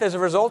death as a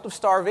result of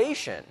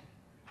starvation,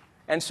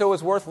 and so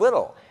was worth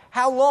little.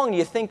 How long do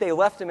you think they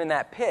left him in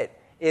that pit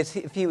if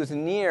he was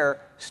near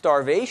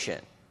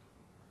starvation?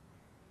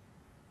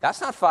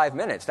 That's not 5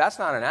 minutes. That's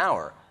not an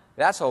hour.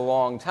 That's a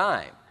long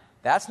time.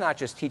 That's not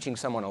just teaching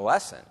someone a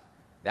lesson.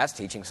 That's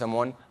teaching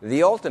someone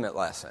the ultimate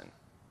lesson.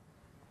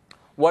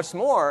 What's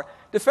more,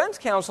 defense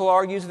counsel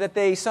argues that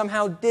they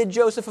somehow did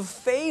Joseph a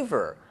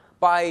favor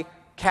by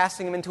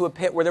casting him into a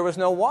pit where there was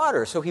no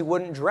water so he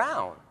wouldn't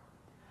drown.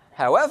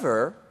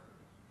 However,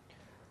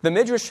 the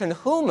Midrash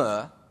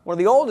Tanhuma, one of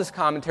the oldest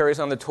commentaries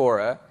on the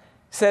Torah,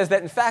 says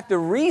that in fact the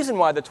reason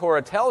why the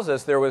Torah tells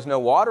us there was no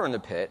water in the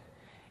pit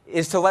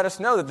is to let us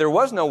know that there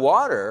was no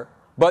water,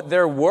 but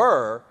there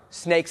were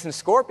snakes and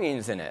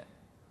scorpions in it.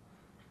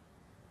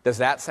 Does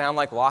that sound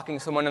like locking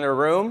someone in their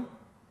room?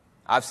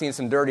 I've seen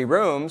some dirty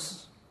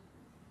rooms.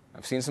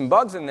 I've seen some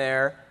bugs in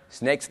there.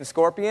 Snakes and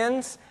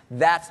scorpions?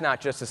 That's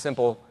not just a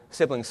simple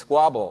sibling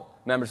squabble,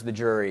 members of the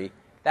jury.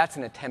 That's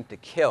an attempt to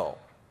kill.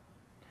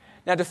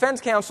 Now,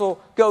 defense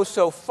counsel goes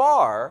so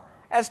far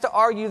as to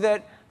argue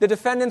that the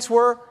defendants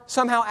were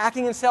somehow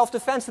acting in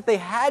self-defense, that they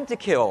had to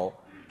kill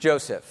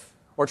Joseph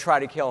or try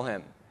to kill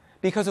him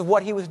because of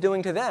what he was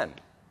doing to them.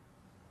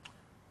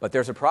 But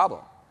there's a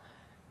problem.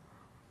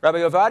 Rabbi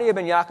Ovadia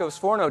ben Yaakov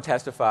Sforno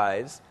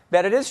testifies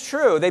that it is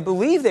true they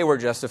believe they were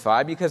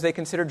justified because they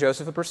consider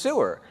Joseph a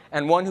pursuer,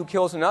 and one who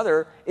kills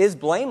another is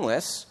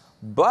blameless,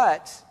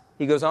 but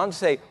he goes on to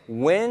say,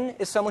 when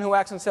is someone who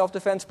acts in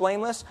self-defense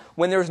blameless?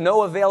 When there's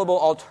no available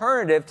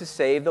alternative to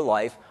save the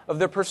life of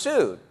the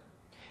pursued.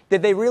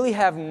 Did they really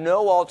have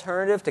no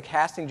alternative to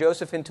casting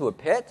Joseph into a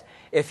pit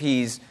if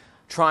he's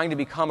trying to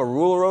become a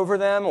ruler over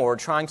them or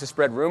trying to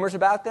spread rumors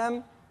about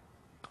them?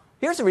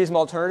 Here's a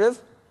reasonable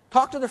alternative.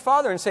 Talk to their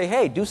father and say,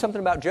 hey, do something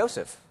about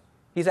Joseph.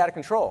 He's out of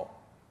control.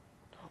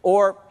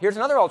 Or here's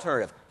another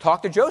alternative.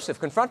 Talk to Joseph,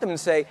 confront him and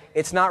say,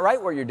 it's not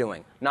right what you're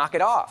doing. Knock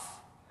it off.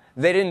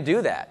 They didn't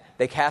do that.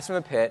 They cast him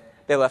in a pit.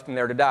 They left him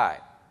there to die.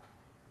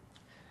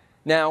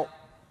 Now,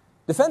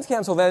 defense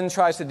counsel then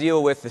tries to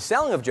deal with the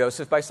selling of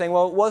Joseph by saying,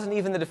 well, it wasn't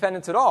even the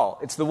defendants at all.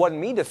 It's the wasn't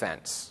me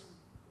defense.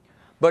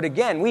 But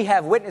again, we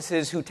have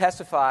witnesses who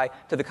testify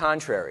to the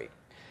contrary.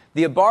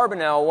 The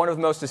Abarbanel, one of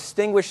the most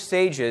distinguished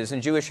sages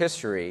in Jewish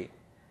history,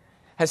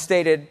 has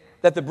stated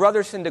that the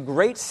brothers sinned a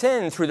great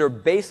sin through their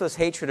baseless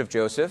hatred of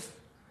Joseph,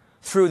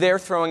 through their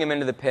throwing him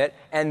into the pit,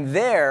 and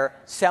their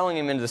selling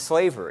him into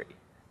slavery.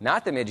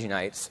 Not the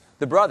Midianites,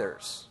 the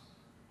brothers.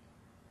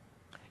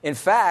 In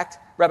fact,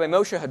 Rabbi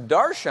Moshe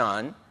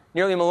Hadarshan,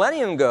 nearly a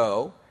millennium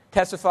ago,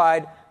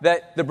 testified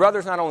that the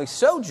brothers not only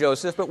sold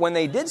Joseph, but when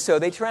they did so,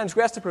 they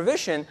transgressed the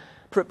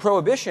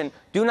prohibition,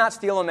 do not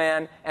steal a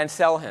man and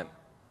sell him.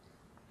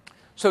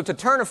 So to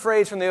turn a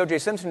phrase from the O.J.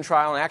 Simpson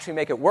trial and actually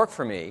make it work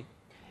for me,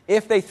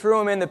 if they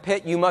threw him in the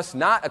pit, you must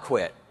not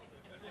acquit.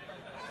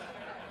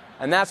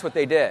 And that's what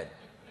they did.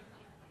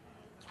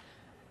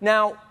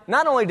 Now,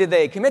 not only did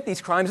they commit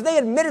these crimes, they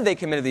admitted they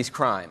committed these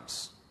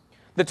crimes.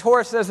 The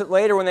Torah says that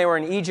later when they were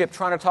in Egypt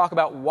trying to talk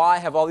about why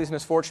have all these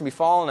misfortunes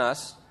befallen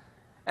us,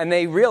 and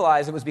they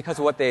realized it was because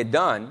of what they had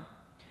done,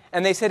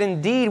 and they said,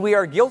 indeed, we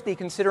are guilty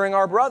considering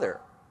our brother.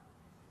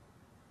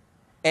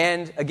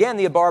 And again,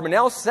 the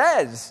Abarbanel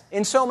says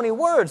in so many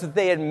words that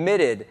they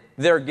admitted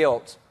their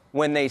guilt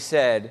when they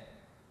said,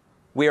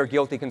 we are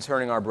guilty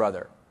concerning our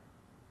brother.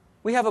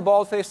 We have a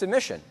bald-faced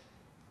admission.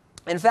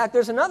 In fact,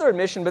 there's another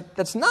admission, but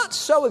that's not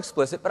so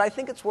explicit, but I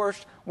think it's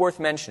worth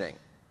mentioning.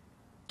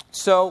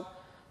 So,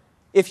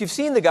 if you've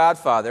seen The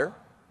Godfather,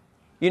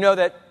 you know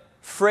that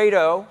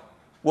Fredo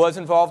was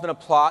involved in a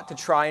plot to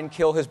try and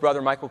kill his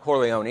brother Michael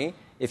Corleone.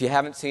 If you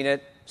haven't seen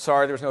it,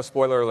 sorry, there was no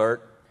spoiler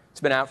alert.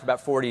 It's been out for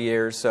about 40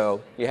 years,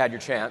 so you had your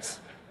chance.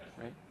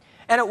 Right?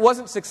 And it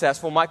wasn't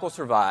successful. Michael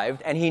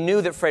survived, and he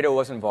knew that Fredo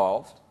was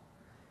involved.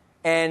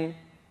 And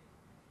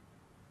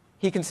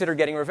he considered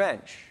getting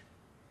revenge.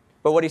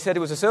 But what he said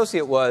to his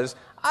associate was,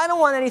 I don't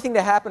want anything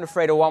to happen to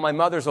Fredo while my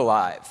mother's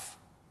alive.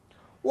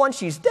 Once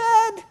she's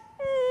dead,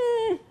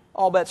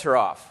 all bets are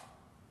off.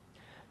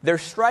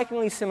 There's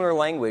strikingly similar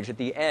language at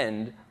the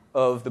end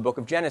of the book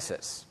of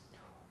Genesis.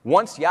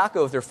 Once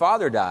Yaakov, their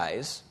father,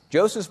 dies,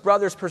 Joseph's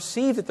brothers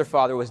perceived that their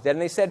father was dead,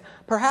 and they said,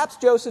 perhaps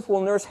Joseph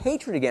will nurse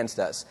hatred against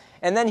us,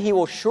 and then he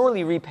will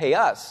surely repay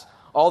us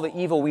all the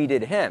evil we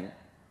did him.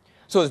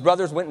 So his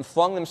brothers went and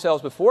flung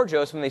themselves before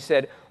Joseph, and they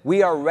said,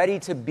 we are ready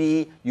to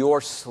be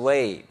your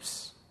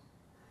slaves.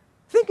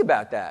 Think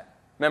about that,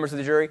 members of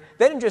the jury.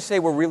 They didn't just say,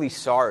 we're really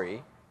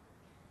sorry.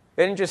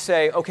 They didn't just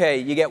say, okay,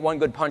 you get one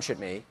good punch at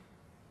me.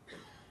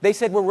 They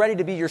said, we're ready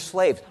to be your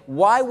slaves.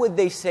 Why would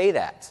they say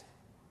that?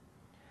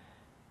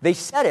 They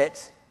said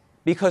it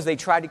because they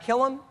tried to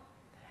kill him,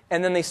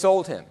 and then they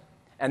sold him.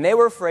 And they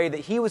were afraid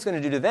that he was going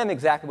to do to them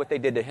exactly what they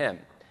did to him.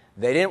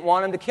 They didn't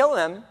want him to kill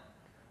them,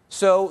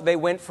 so they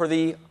went for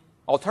the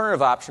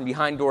alternative option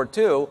behind door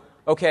 2.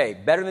 Okay,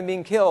 better than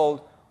being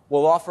killed,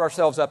 we'll offer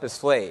ourselves up as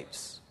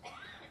slaves.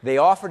 They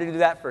offered to do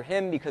that for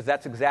him because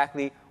that's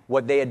exactly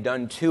what they had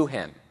done to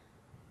him.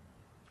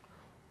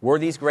 Were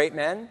these great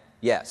men?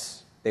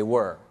 Yes, they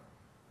were.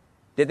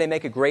 Did they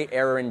make a great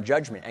error in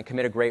judgment and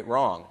commit a great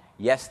wrong?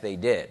 Yes, they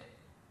did.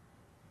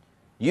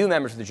 You,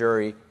 members of the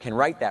jury, can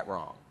right that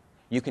wrong.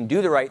 You can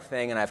do the right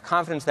thing, and I have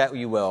confidence that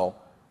you will.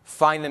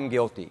 Find them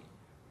guilty.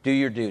 Do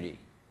your duty.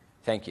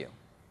 Thank you.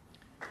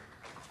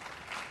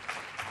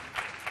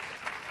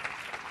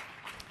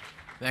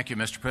 Thank you,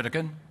 Mr.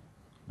 Pritikin.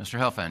 Mr.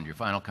 Helfand, your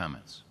final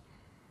comments.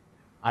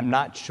 I'm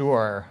not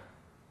sure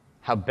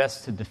how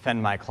best to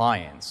defend my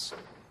clients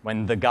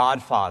when The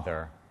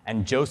Godfather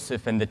and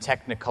Joseph and the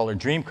Technicolor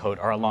Dreamcoat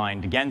are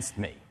aligned against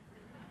me.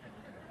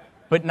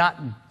 But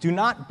do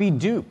not be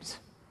duped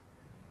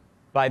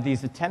by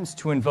these attempts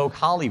to invoke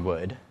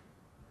Hollywood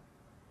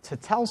to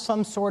tell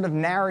some sort of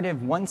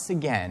narrative once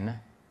again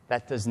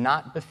that does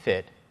not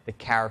befit the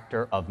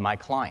character of my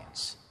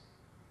clients.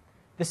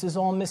 This is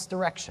all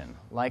misdirection,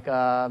 like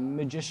a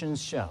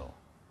magician's show.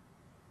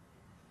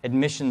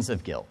 Admissions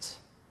of guilt.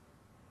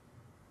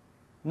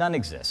 None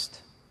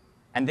exist.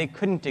 And they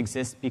couldn't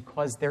exist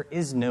because there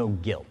is no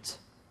guilt.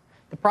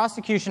 The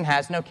prosecution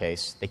has no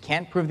case. They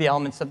can't prove the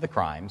elements of the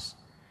crimes.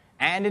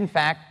 And in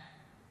fact,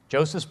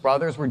 Joseph's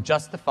brothers were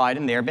justified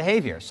in their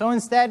behavior. So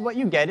instead, what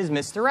you get is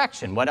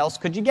misdirection. What else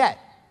could you get?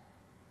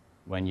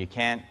 When you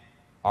can't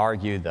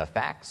argue the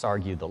facts,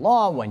 argue the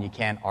law. When you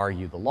can't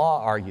argue the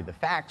law, argue the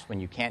facts. When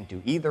you can't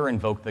do either,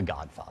 invoke the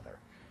Godfather.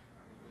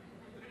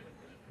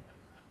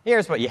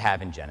 Here's what you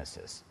have in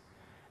Genesis.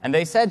 And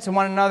they said to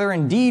one another,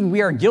 indeed,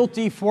 we are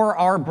guilty for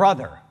our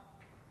brother.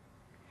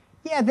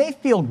 Yeah, they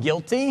feel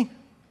guilty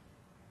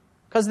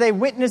because they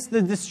witnessed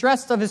the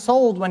distress of his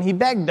hold when he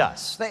begged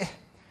us.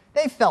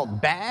 They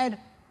felt bad.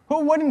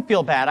 Who wouldn't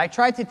feel bad? I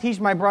tried to teach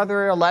my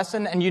brother a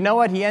lesson, and you know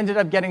what? He ended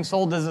up getting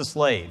sold as a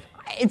slave.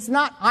 It's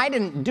not, I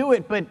didn't do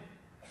it, but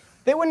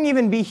they wouldn't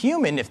even be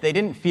human if they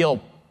didn't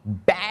feel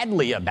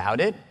badly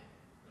about it.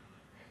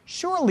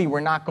 Surely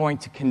we're not going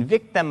to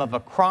convict them of a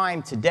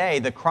crime today,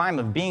 the crime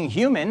of being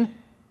human.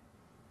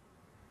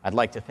 I'd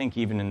like to think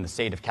even in the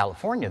state of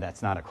California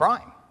that's not a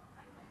crime.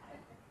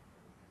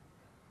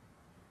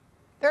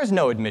 There's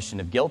no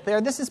admission of guilt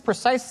there. This is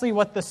precisely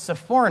what the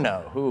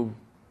Seforno, who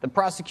the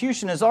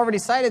prosecution has already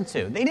cited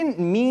to. They didn't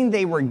mean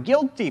they were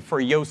guilty for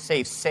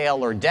Yosef's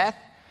sale or death,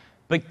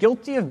 but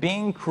guilty of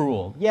being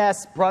cruel.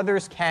 Yes,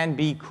 brothers can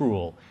be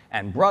cruel,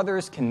 and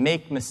brothers can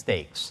make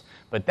mistakes,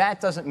 but that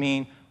doesn't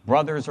mean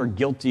brothers are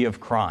guilty of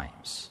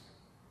crimes.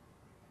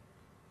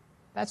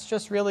 That's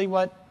just really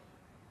what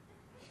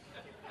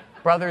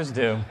brothers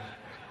do.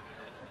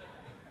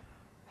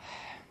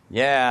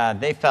 Yeah,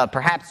 they felt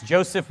perhaps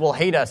Joseph will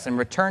hate us and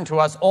return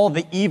to us all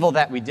the evil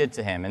that we did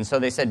to him. And so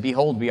they said,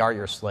 behold, we are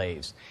your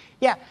slaves.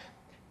 Yeah,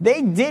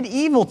 they did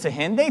evil to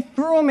him. They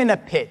threw him in a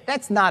pit.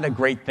 That's not a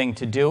great thing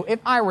to do. If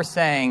I were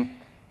saying,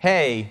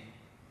 hey,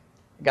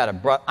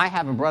 I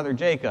have a brother,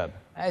 Jacob.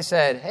 I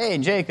said, hey,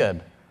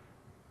 Jacob,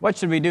 what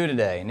should we do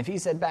today? And if he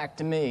said back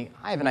to me,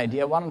 I have an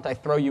idea, why don't I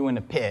throw you in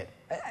a pit?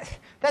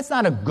 That's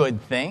not a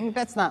good thing.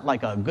 That's not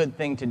like a good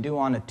thing to do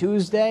on a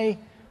Tuesday.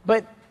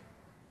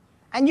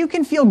 And you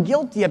can feel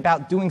guilty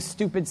about doing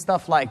stupid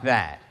stuff like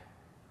that.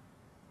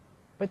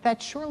 But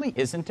that surely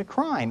isn't a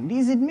crime.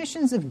 These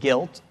admissions of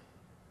guilt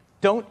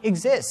don't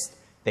exist.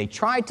 They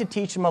tried to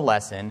teach him a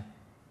lesson,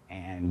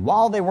 and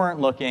while they weren't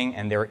looking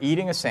and they were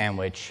eating a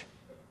sandwich,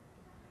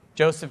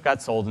 Joseph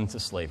got sold into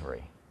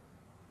slavery.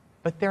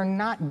 But they're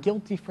not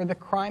guilty for the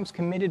crimes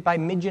committed by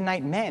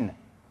Midianite men.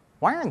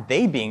 Why aren't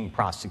they being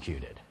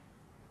prosecuted?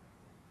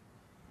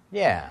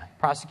 Yeah,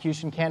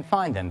 prosecution can't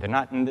find them. They're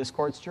not in this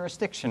court's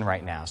jurisdiction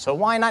right now. So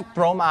why not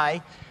throw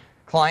my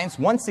clients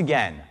once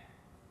again,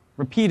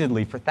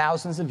 repeatedly for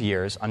thousands of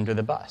years, under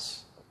the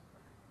bus?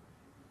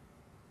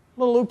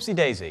 Little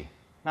oopsie-daisy,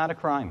 not a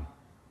crime.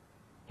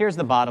 Here's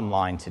the bottom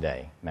line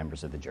today,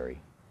 members of the jury.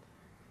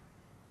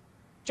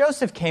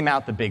 Joseph came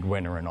out the big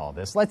winner in all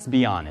this. Let's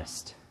be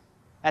honest.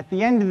 At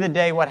the end of the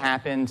day, what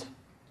happened?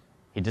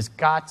 He just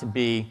got to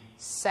be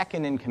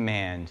second in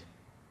command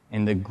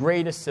in the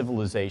greatest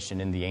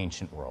civilization in the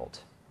ancient world.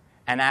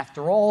 And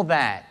after all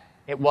that,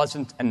 it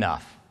wasn't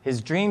enough. His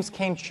dreams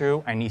came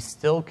true, and he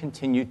still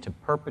continued to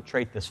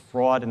perpetrate this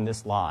fraud and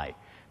this lie.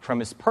 From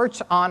his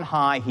perch on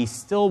high, he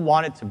still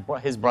wanted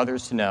his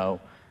brothers to know,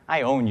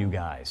 I own you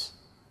guys.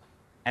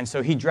 And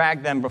so he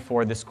dragged them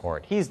before this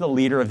court. He's the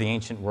leader of the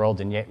ancient world,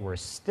 and yet we're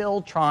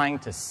still trying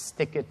to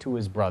stick it to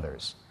his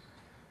brothers.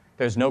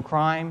 There's no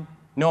crime,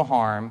 no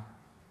harm,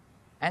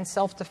 and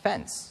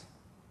self-defense.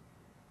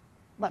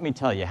 Let me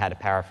tell you how to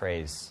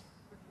paraphrase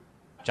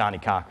Johnny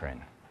Cochran.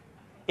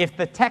 If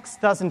the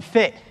text doesn't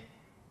fit,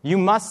 you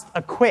must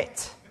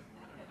acquit.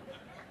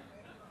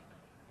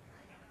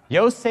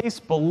 Yosef's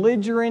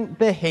belligerent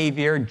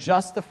behavior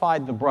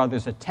justified the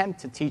brothers'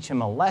 attempt to teach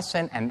him a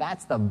lesson, and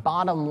that's the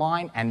bottom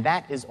line, and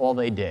that is all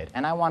they did.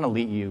 And I want to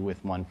leave you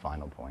with one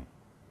final point.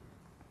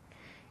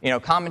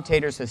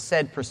 Commentators have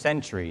said for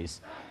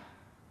centuries,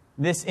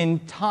 this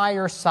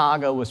entire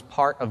saga was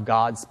part of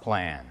God's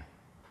plan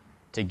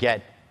to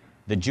get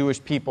the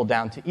Jewish people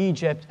down to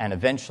Egypt and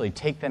eventually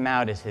take them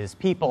out as his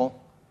people.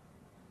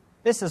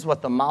 This is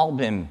what the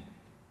Malbim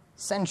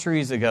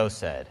centuries ago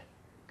said.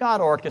 God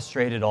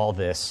orchestrated all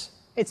this.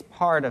 It's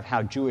part of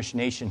how Jewish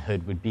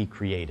nationhood would be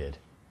created.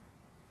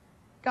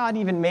 God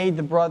even made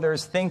the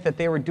brothers think that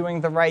they were doing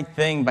the right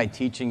thing by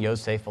teaching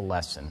Yosef a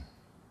lesson.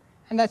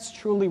 And that's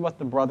truly what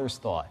the brothers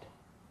thought.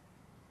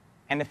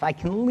 And if I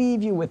can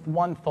leave you with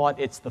one thought,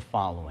 it's the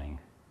following.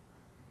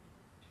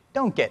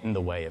 Don't get in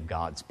the way of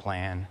God's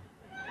plan.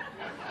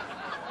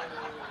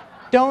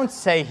 Don't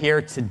say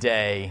here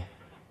today,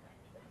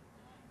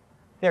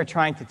 they're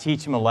trying to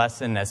teach him a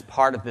lesson as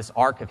part of this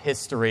arc of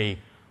history.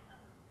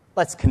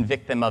 Let's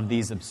convict them of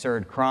these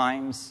absurd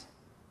crimes.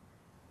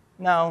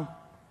 No,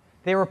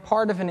 they were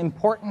part of an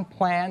important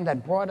plan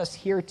that brought us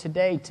here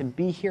today to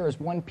be here as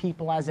one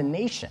people, as a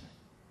nation.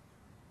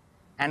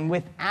 And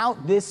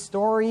without this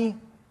story,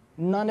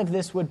 none of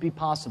this would be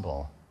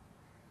possible.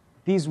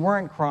 These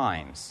weren't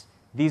crimes.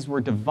 These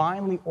were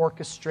divinely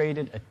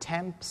orchestrated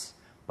attempts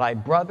by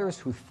brothers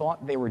who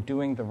thought they were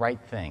doing the right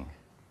thing.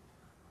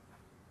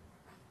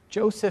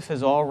 Joseph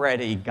has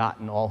already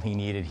gotten all he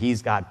needed.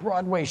 He's got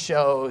Broadway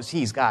shows.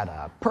 He's got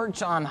a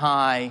perch on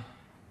high.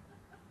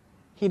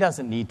 He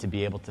doesn't need to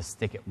be able to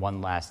stick it one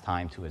last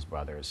time to his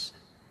brothers.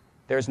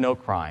 There's no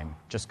crime,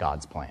 just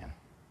God's plan.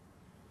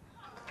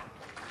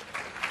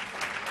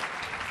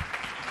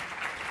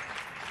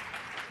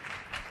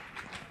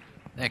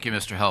 Thank you,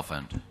 Mr.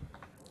 Helfand.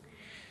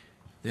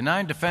 The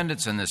 9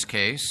 defendants in this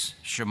case,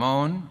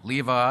 Shimon,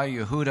 Levi,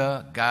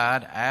 Yehuda,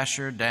 Gad,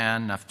 Asher,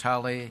 Dan,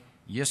 Naphtali,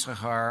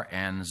 Yisachar,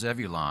 and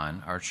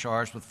Zebulun, are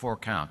charged with 4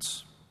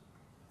 counts: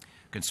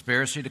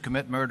 conspiracy to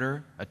commit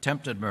murder,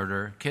 attempted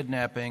murder,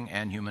 kidnapping,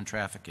 and human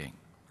trafficking.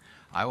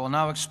 I will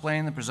now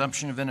explain the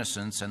presumption of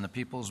innocence and the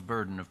people's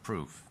burden of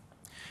proof.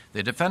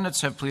 The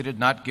defendants have pleaded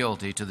not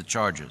guilty to the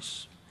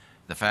charges.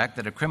 The fact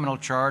that a criminal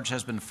charge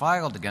has been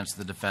filed against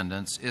the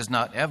defendants is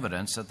not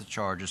evidence that the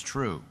charge is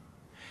true.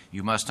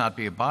 You must not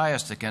be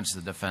biased against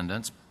the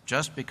defendants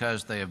just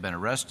because they have been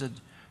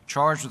arrested,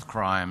 charged with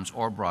crimes,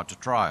 or brought to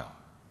trial.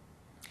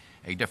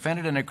 A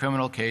defendant in a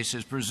criminal case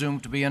is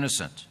presumed to be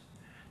innocent.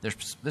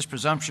 This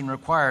presumption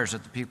requires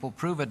that the people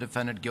prove a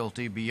defendant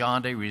guilty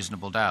beyond a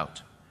reasonable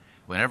doubt.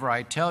 Whenever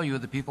I tell you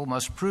the people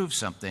must prove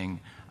something,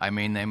 I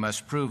mean they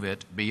must prove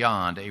it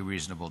beyond a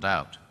reasonable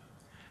doubt.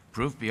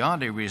 Proof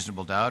beyond a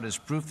reasonable doubt is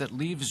proof that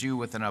leaves you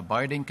with an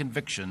abiding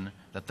conviction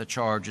that the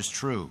charge is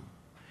true.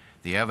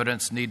 The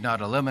evidence need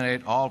not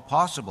eliminate all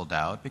possible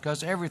doubt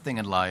because everything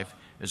in life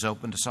is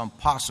open to some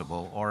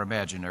possible or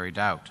imaginary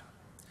doubt.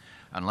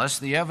 Unless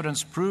the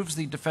evidence proves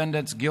the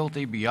defendants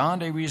guilty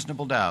beyond a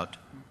reasonable doubt,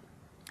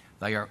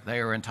 they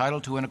are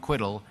entitled to an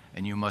acquittal,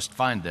 and you must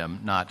find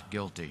them not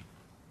guilty.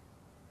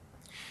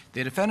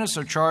 The defendants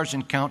are charged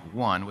in count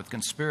 1 with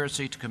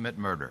conspiracy to commit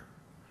murder.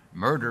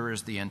 Murder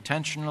is the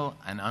intentional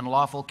and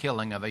unlawful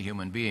killing of a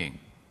human being.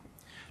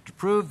 To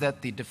prove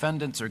that the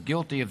defendants are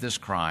guilty of this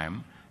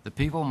crime, the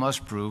people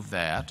must prove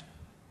that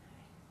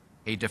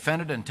a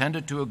defendant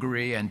intended to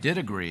agree and did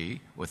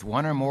agree with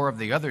one or more of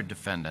the other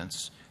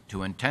defendants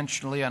to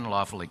intentionally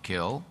unlawfully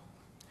kill.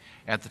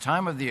 At the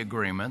time of the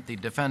agreement, the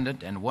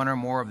defendant and one or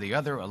more of the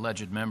other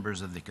alleged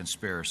members of the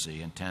conspiracy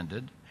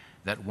intended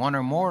that one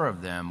or more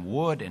of them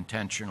would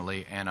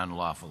intentionally and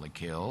unlawfully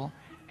kill,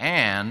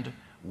 and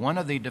one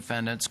of the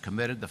defendants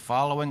committed the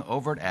following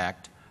overt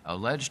act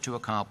alleged to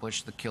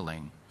accomplish the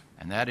killing,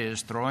 and that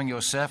is throwing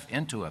Yosef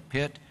into a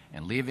pit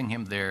and leaving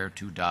him there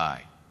to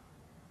die.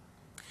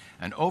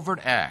 An overt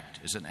act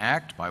is an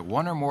act by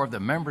one or more of the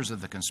members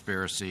of the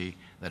conspiracy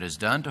that is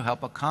done to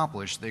help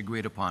accomplish the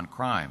agreed-upon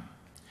crime.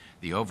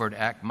 The overt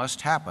act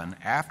must happen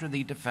after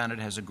the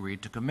defendant has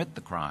agreed to commit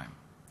the crime.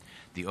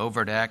 The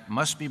overt act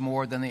must be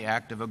more than the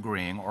act of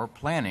agreeing or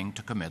planning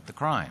to commit the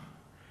crime,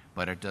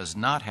 but it does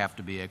not have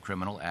to be a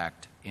criminal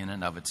act in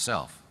and of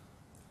itself.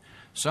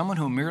 Someone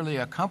who merely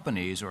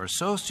accompanies or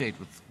associates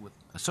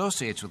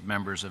with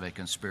members of a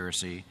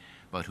conspiracy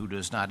but who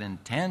does not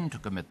intend to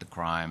commit the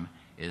crime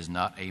is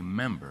not a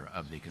member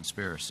of the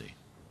conspiracy.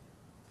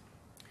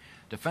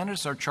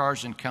 Defendants are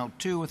charged in count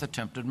 2 with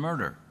attempted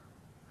murder.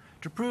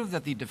 To prove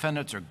that the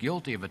defendants are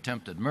guilty of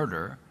attempted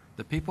murder,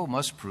 the people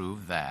must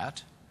prove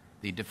that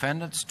the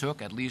defendants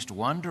took at least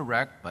one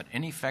direct but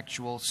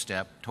ineffectual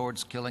step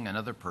towards killing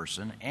another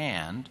person,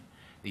 and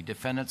the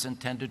defendants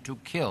intended to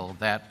kill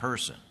that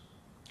person.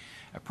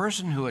 A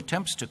person who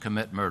attempts to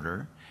commit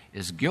murder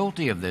is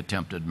guilty of the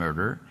attempted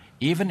murder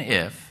even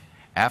if,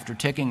 after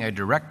taking a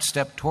direct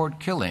step toward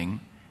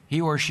killing,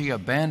 he or she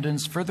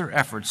abandons further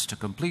efforts to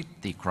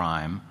complete the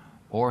crime,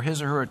 or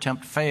his or her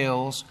attempt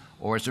fails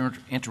or is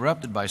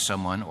interrupted by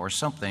someone or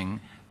something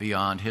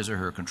beyond his or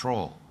her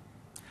control.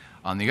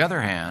 On the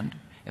other hand,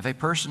 if a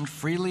person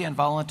freely and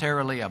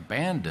voluntarily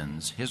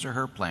abandons his or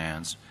her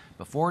plans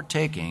before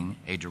taking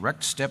a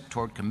direct step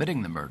toward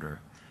committing the murder,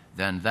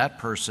 then that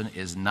person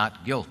is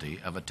not guilty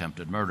of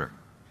attempted murder.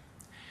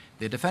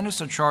 The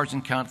defendants are charged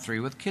in count 3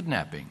 with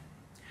kidnapping.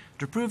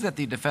 To prove that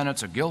the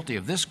defendants are guilty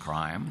of this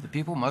crime, the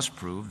people must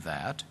prove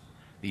that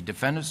the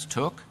defendants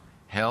took,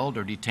 held,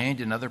 or detained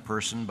another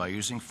person by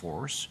using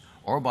force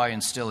or by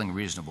instilling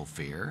reasonable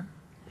fear.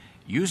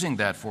 Using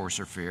that force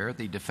or fear,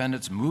 the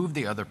defendants moved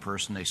the other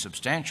person a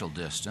substantial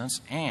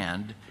distance,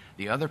 and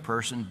the other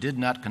person did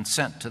not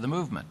consent to the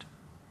movement.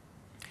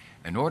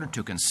 In order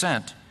to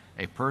consent,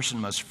 a person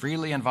must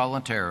freely and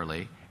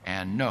voluntarily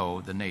and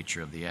know the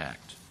nature of the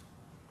act.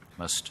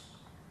 Must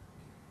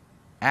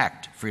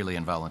act freely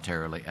and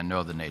voluntarily and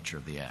know the nature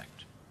of the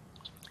act.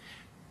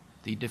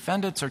 The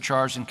defendants are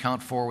charged in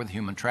count 4 with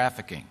human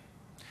trafficking.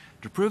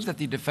 To prove that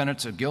the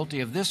defendants are guilty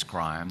of this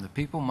crime, the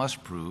people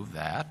must prove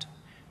that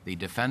the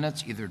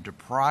defendants either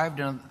deprived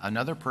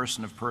another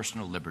person of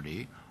personal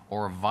liberty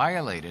or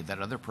violated that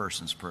other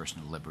person's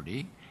personal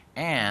liberty,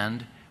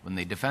 and when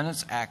the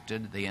defendants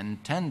acted, they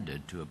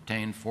intended to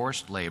obtain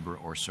forced labor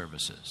or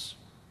services.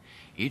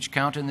 Each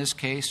count in this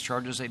case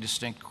charges a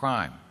distinct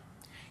crime.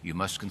 You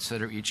must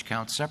consider each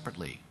count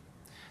separately.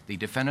 The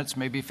defendants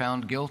may be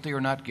found guilty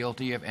or not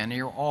guilty of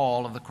any or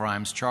all of the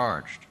crimes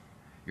charged.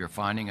 Your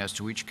finding as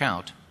to each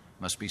count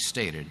must be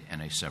stated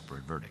in a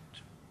separate verdict.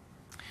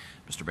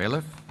 Mr.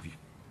 Bailiff.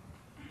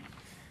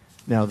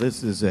 Now,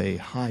 this is a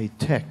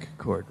high-tech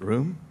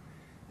courtroom,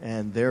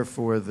 and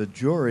therefore the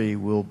jury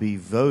will be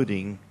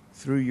voting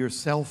through your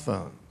cell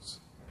phones.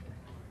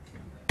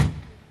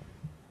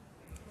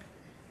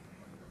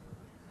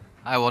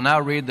 I will now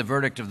read the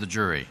verdict of the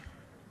jury.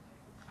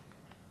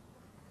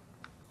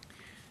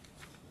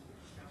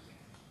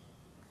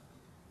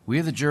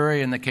 We, the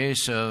jury, in the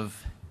case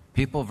of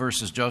People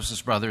versus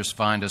Joseph's Brothers,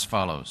 find as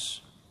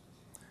follows.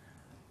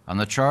 On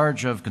the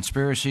charge of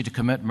conspiracy to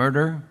commit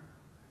murder,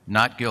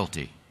 not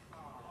guilty.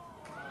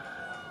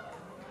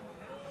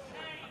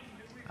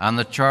 On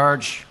the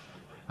charge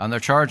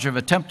of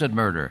attempted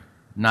murder,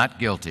 not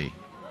guilty.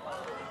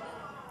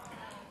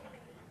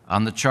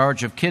 On the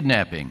charge of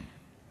kidnapping,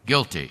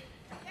 guilty.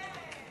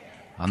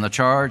 On the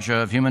charge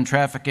of human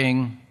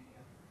trafficking,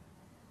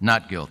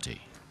 not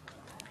guilty.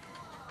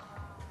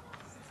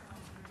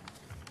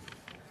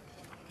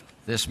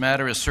 This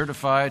matter is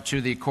certified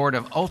to the Court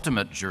of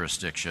Ultimate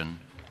Jurisdiction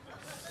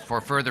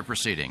for further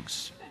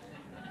proceedings.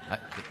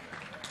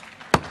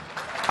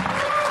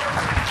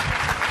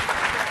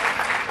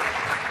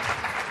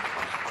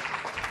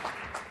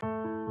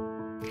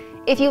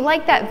 If you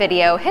like that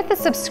video, hit the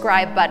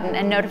subscribe button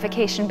and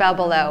notification bell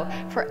below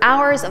for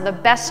hours of the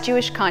best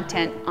Jewish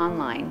content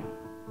online.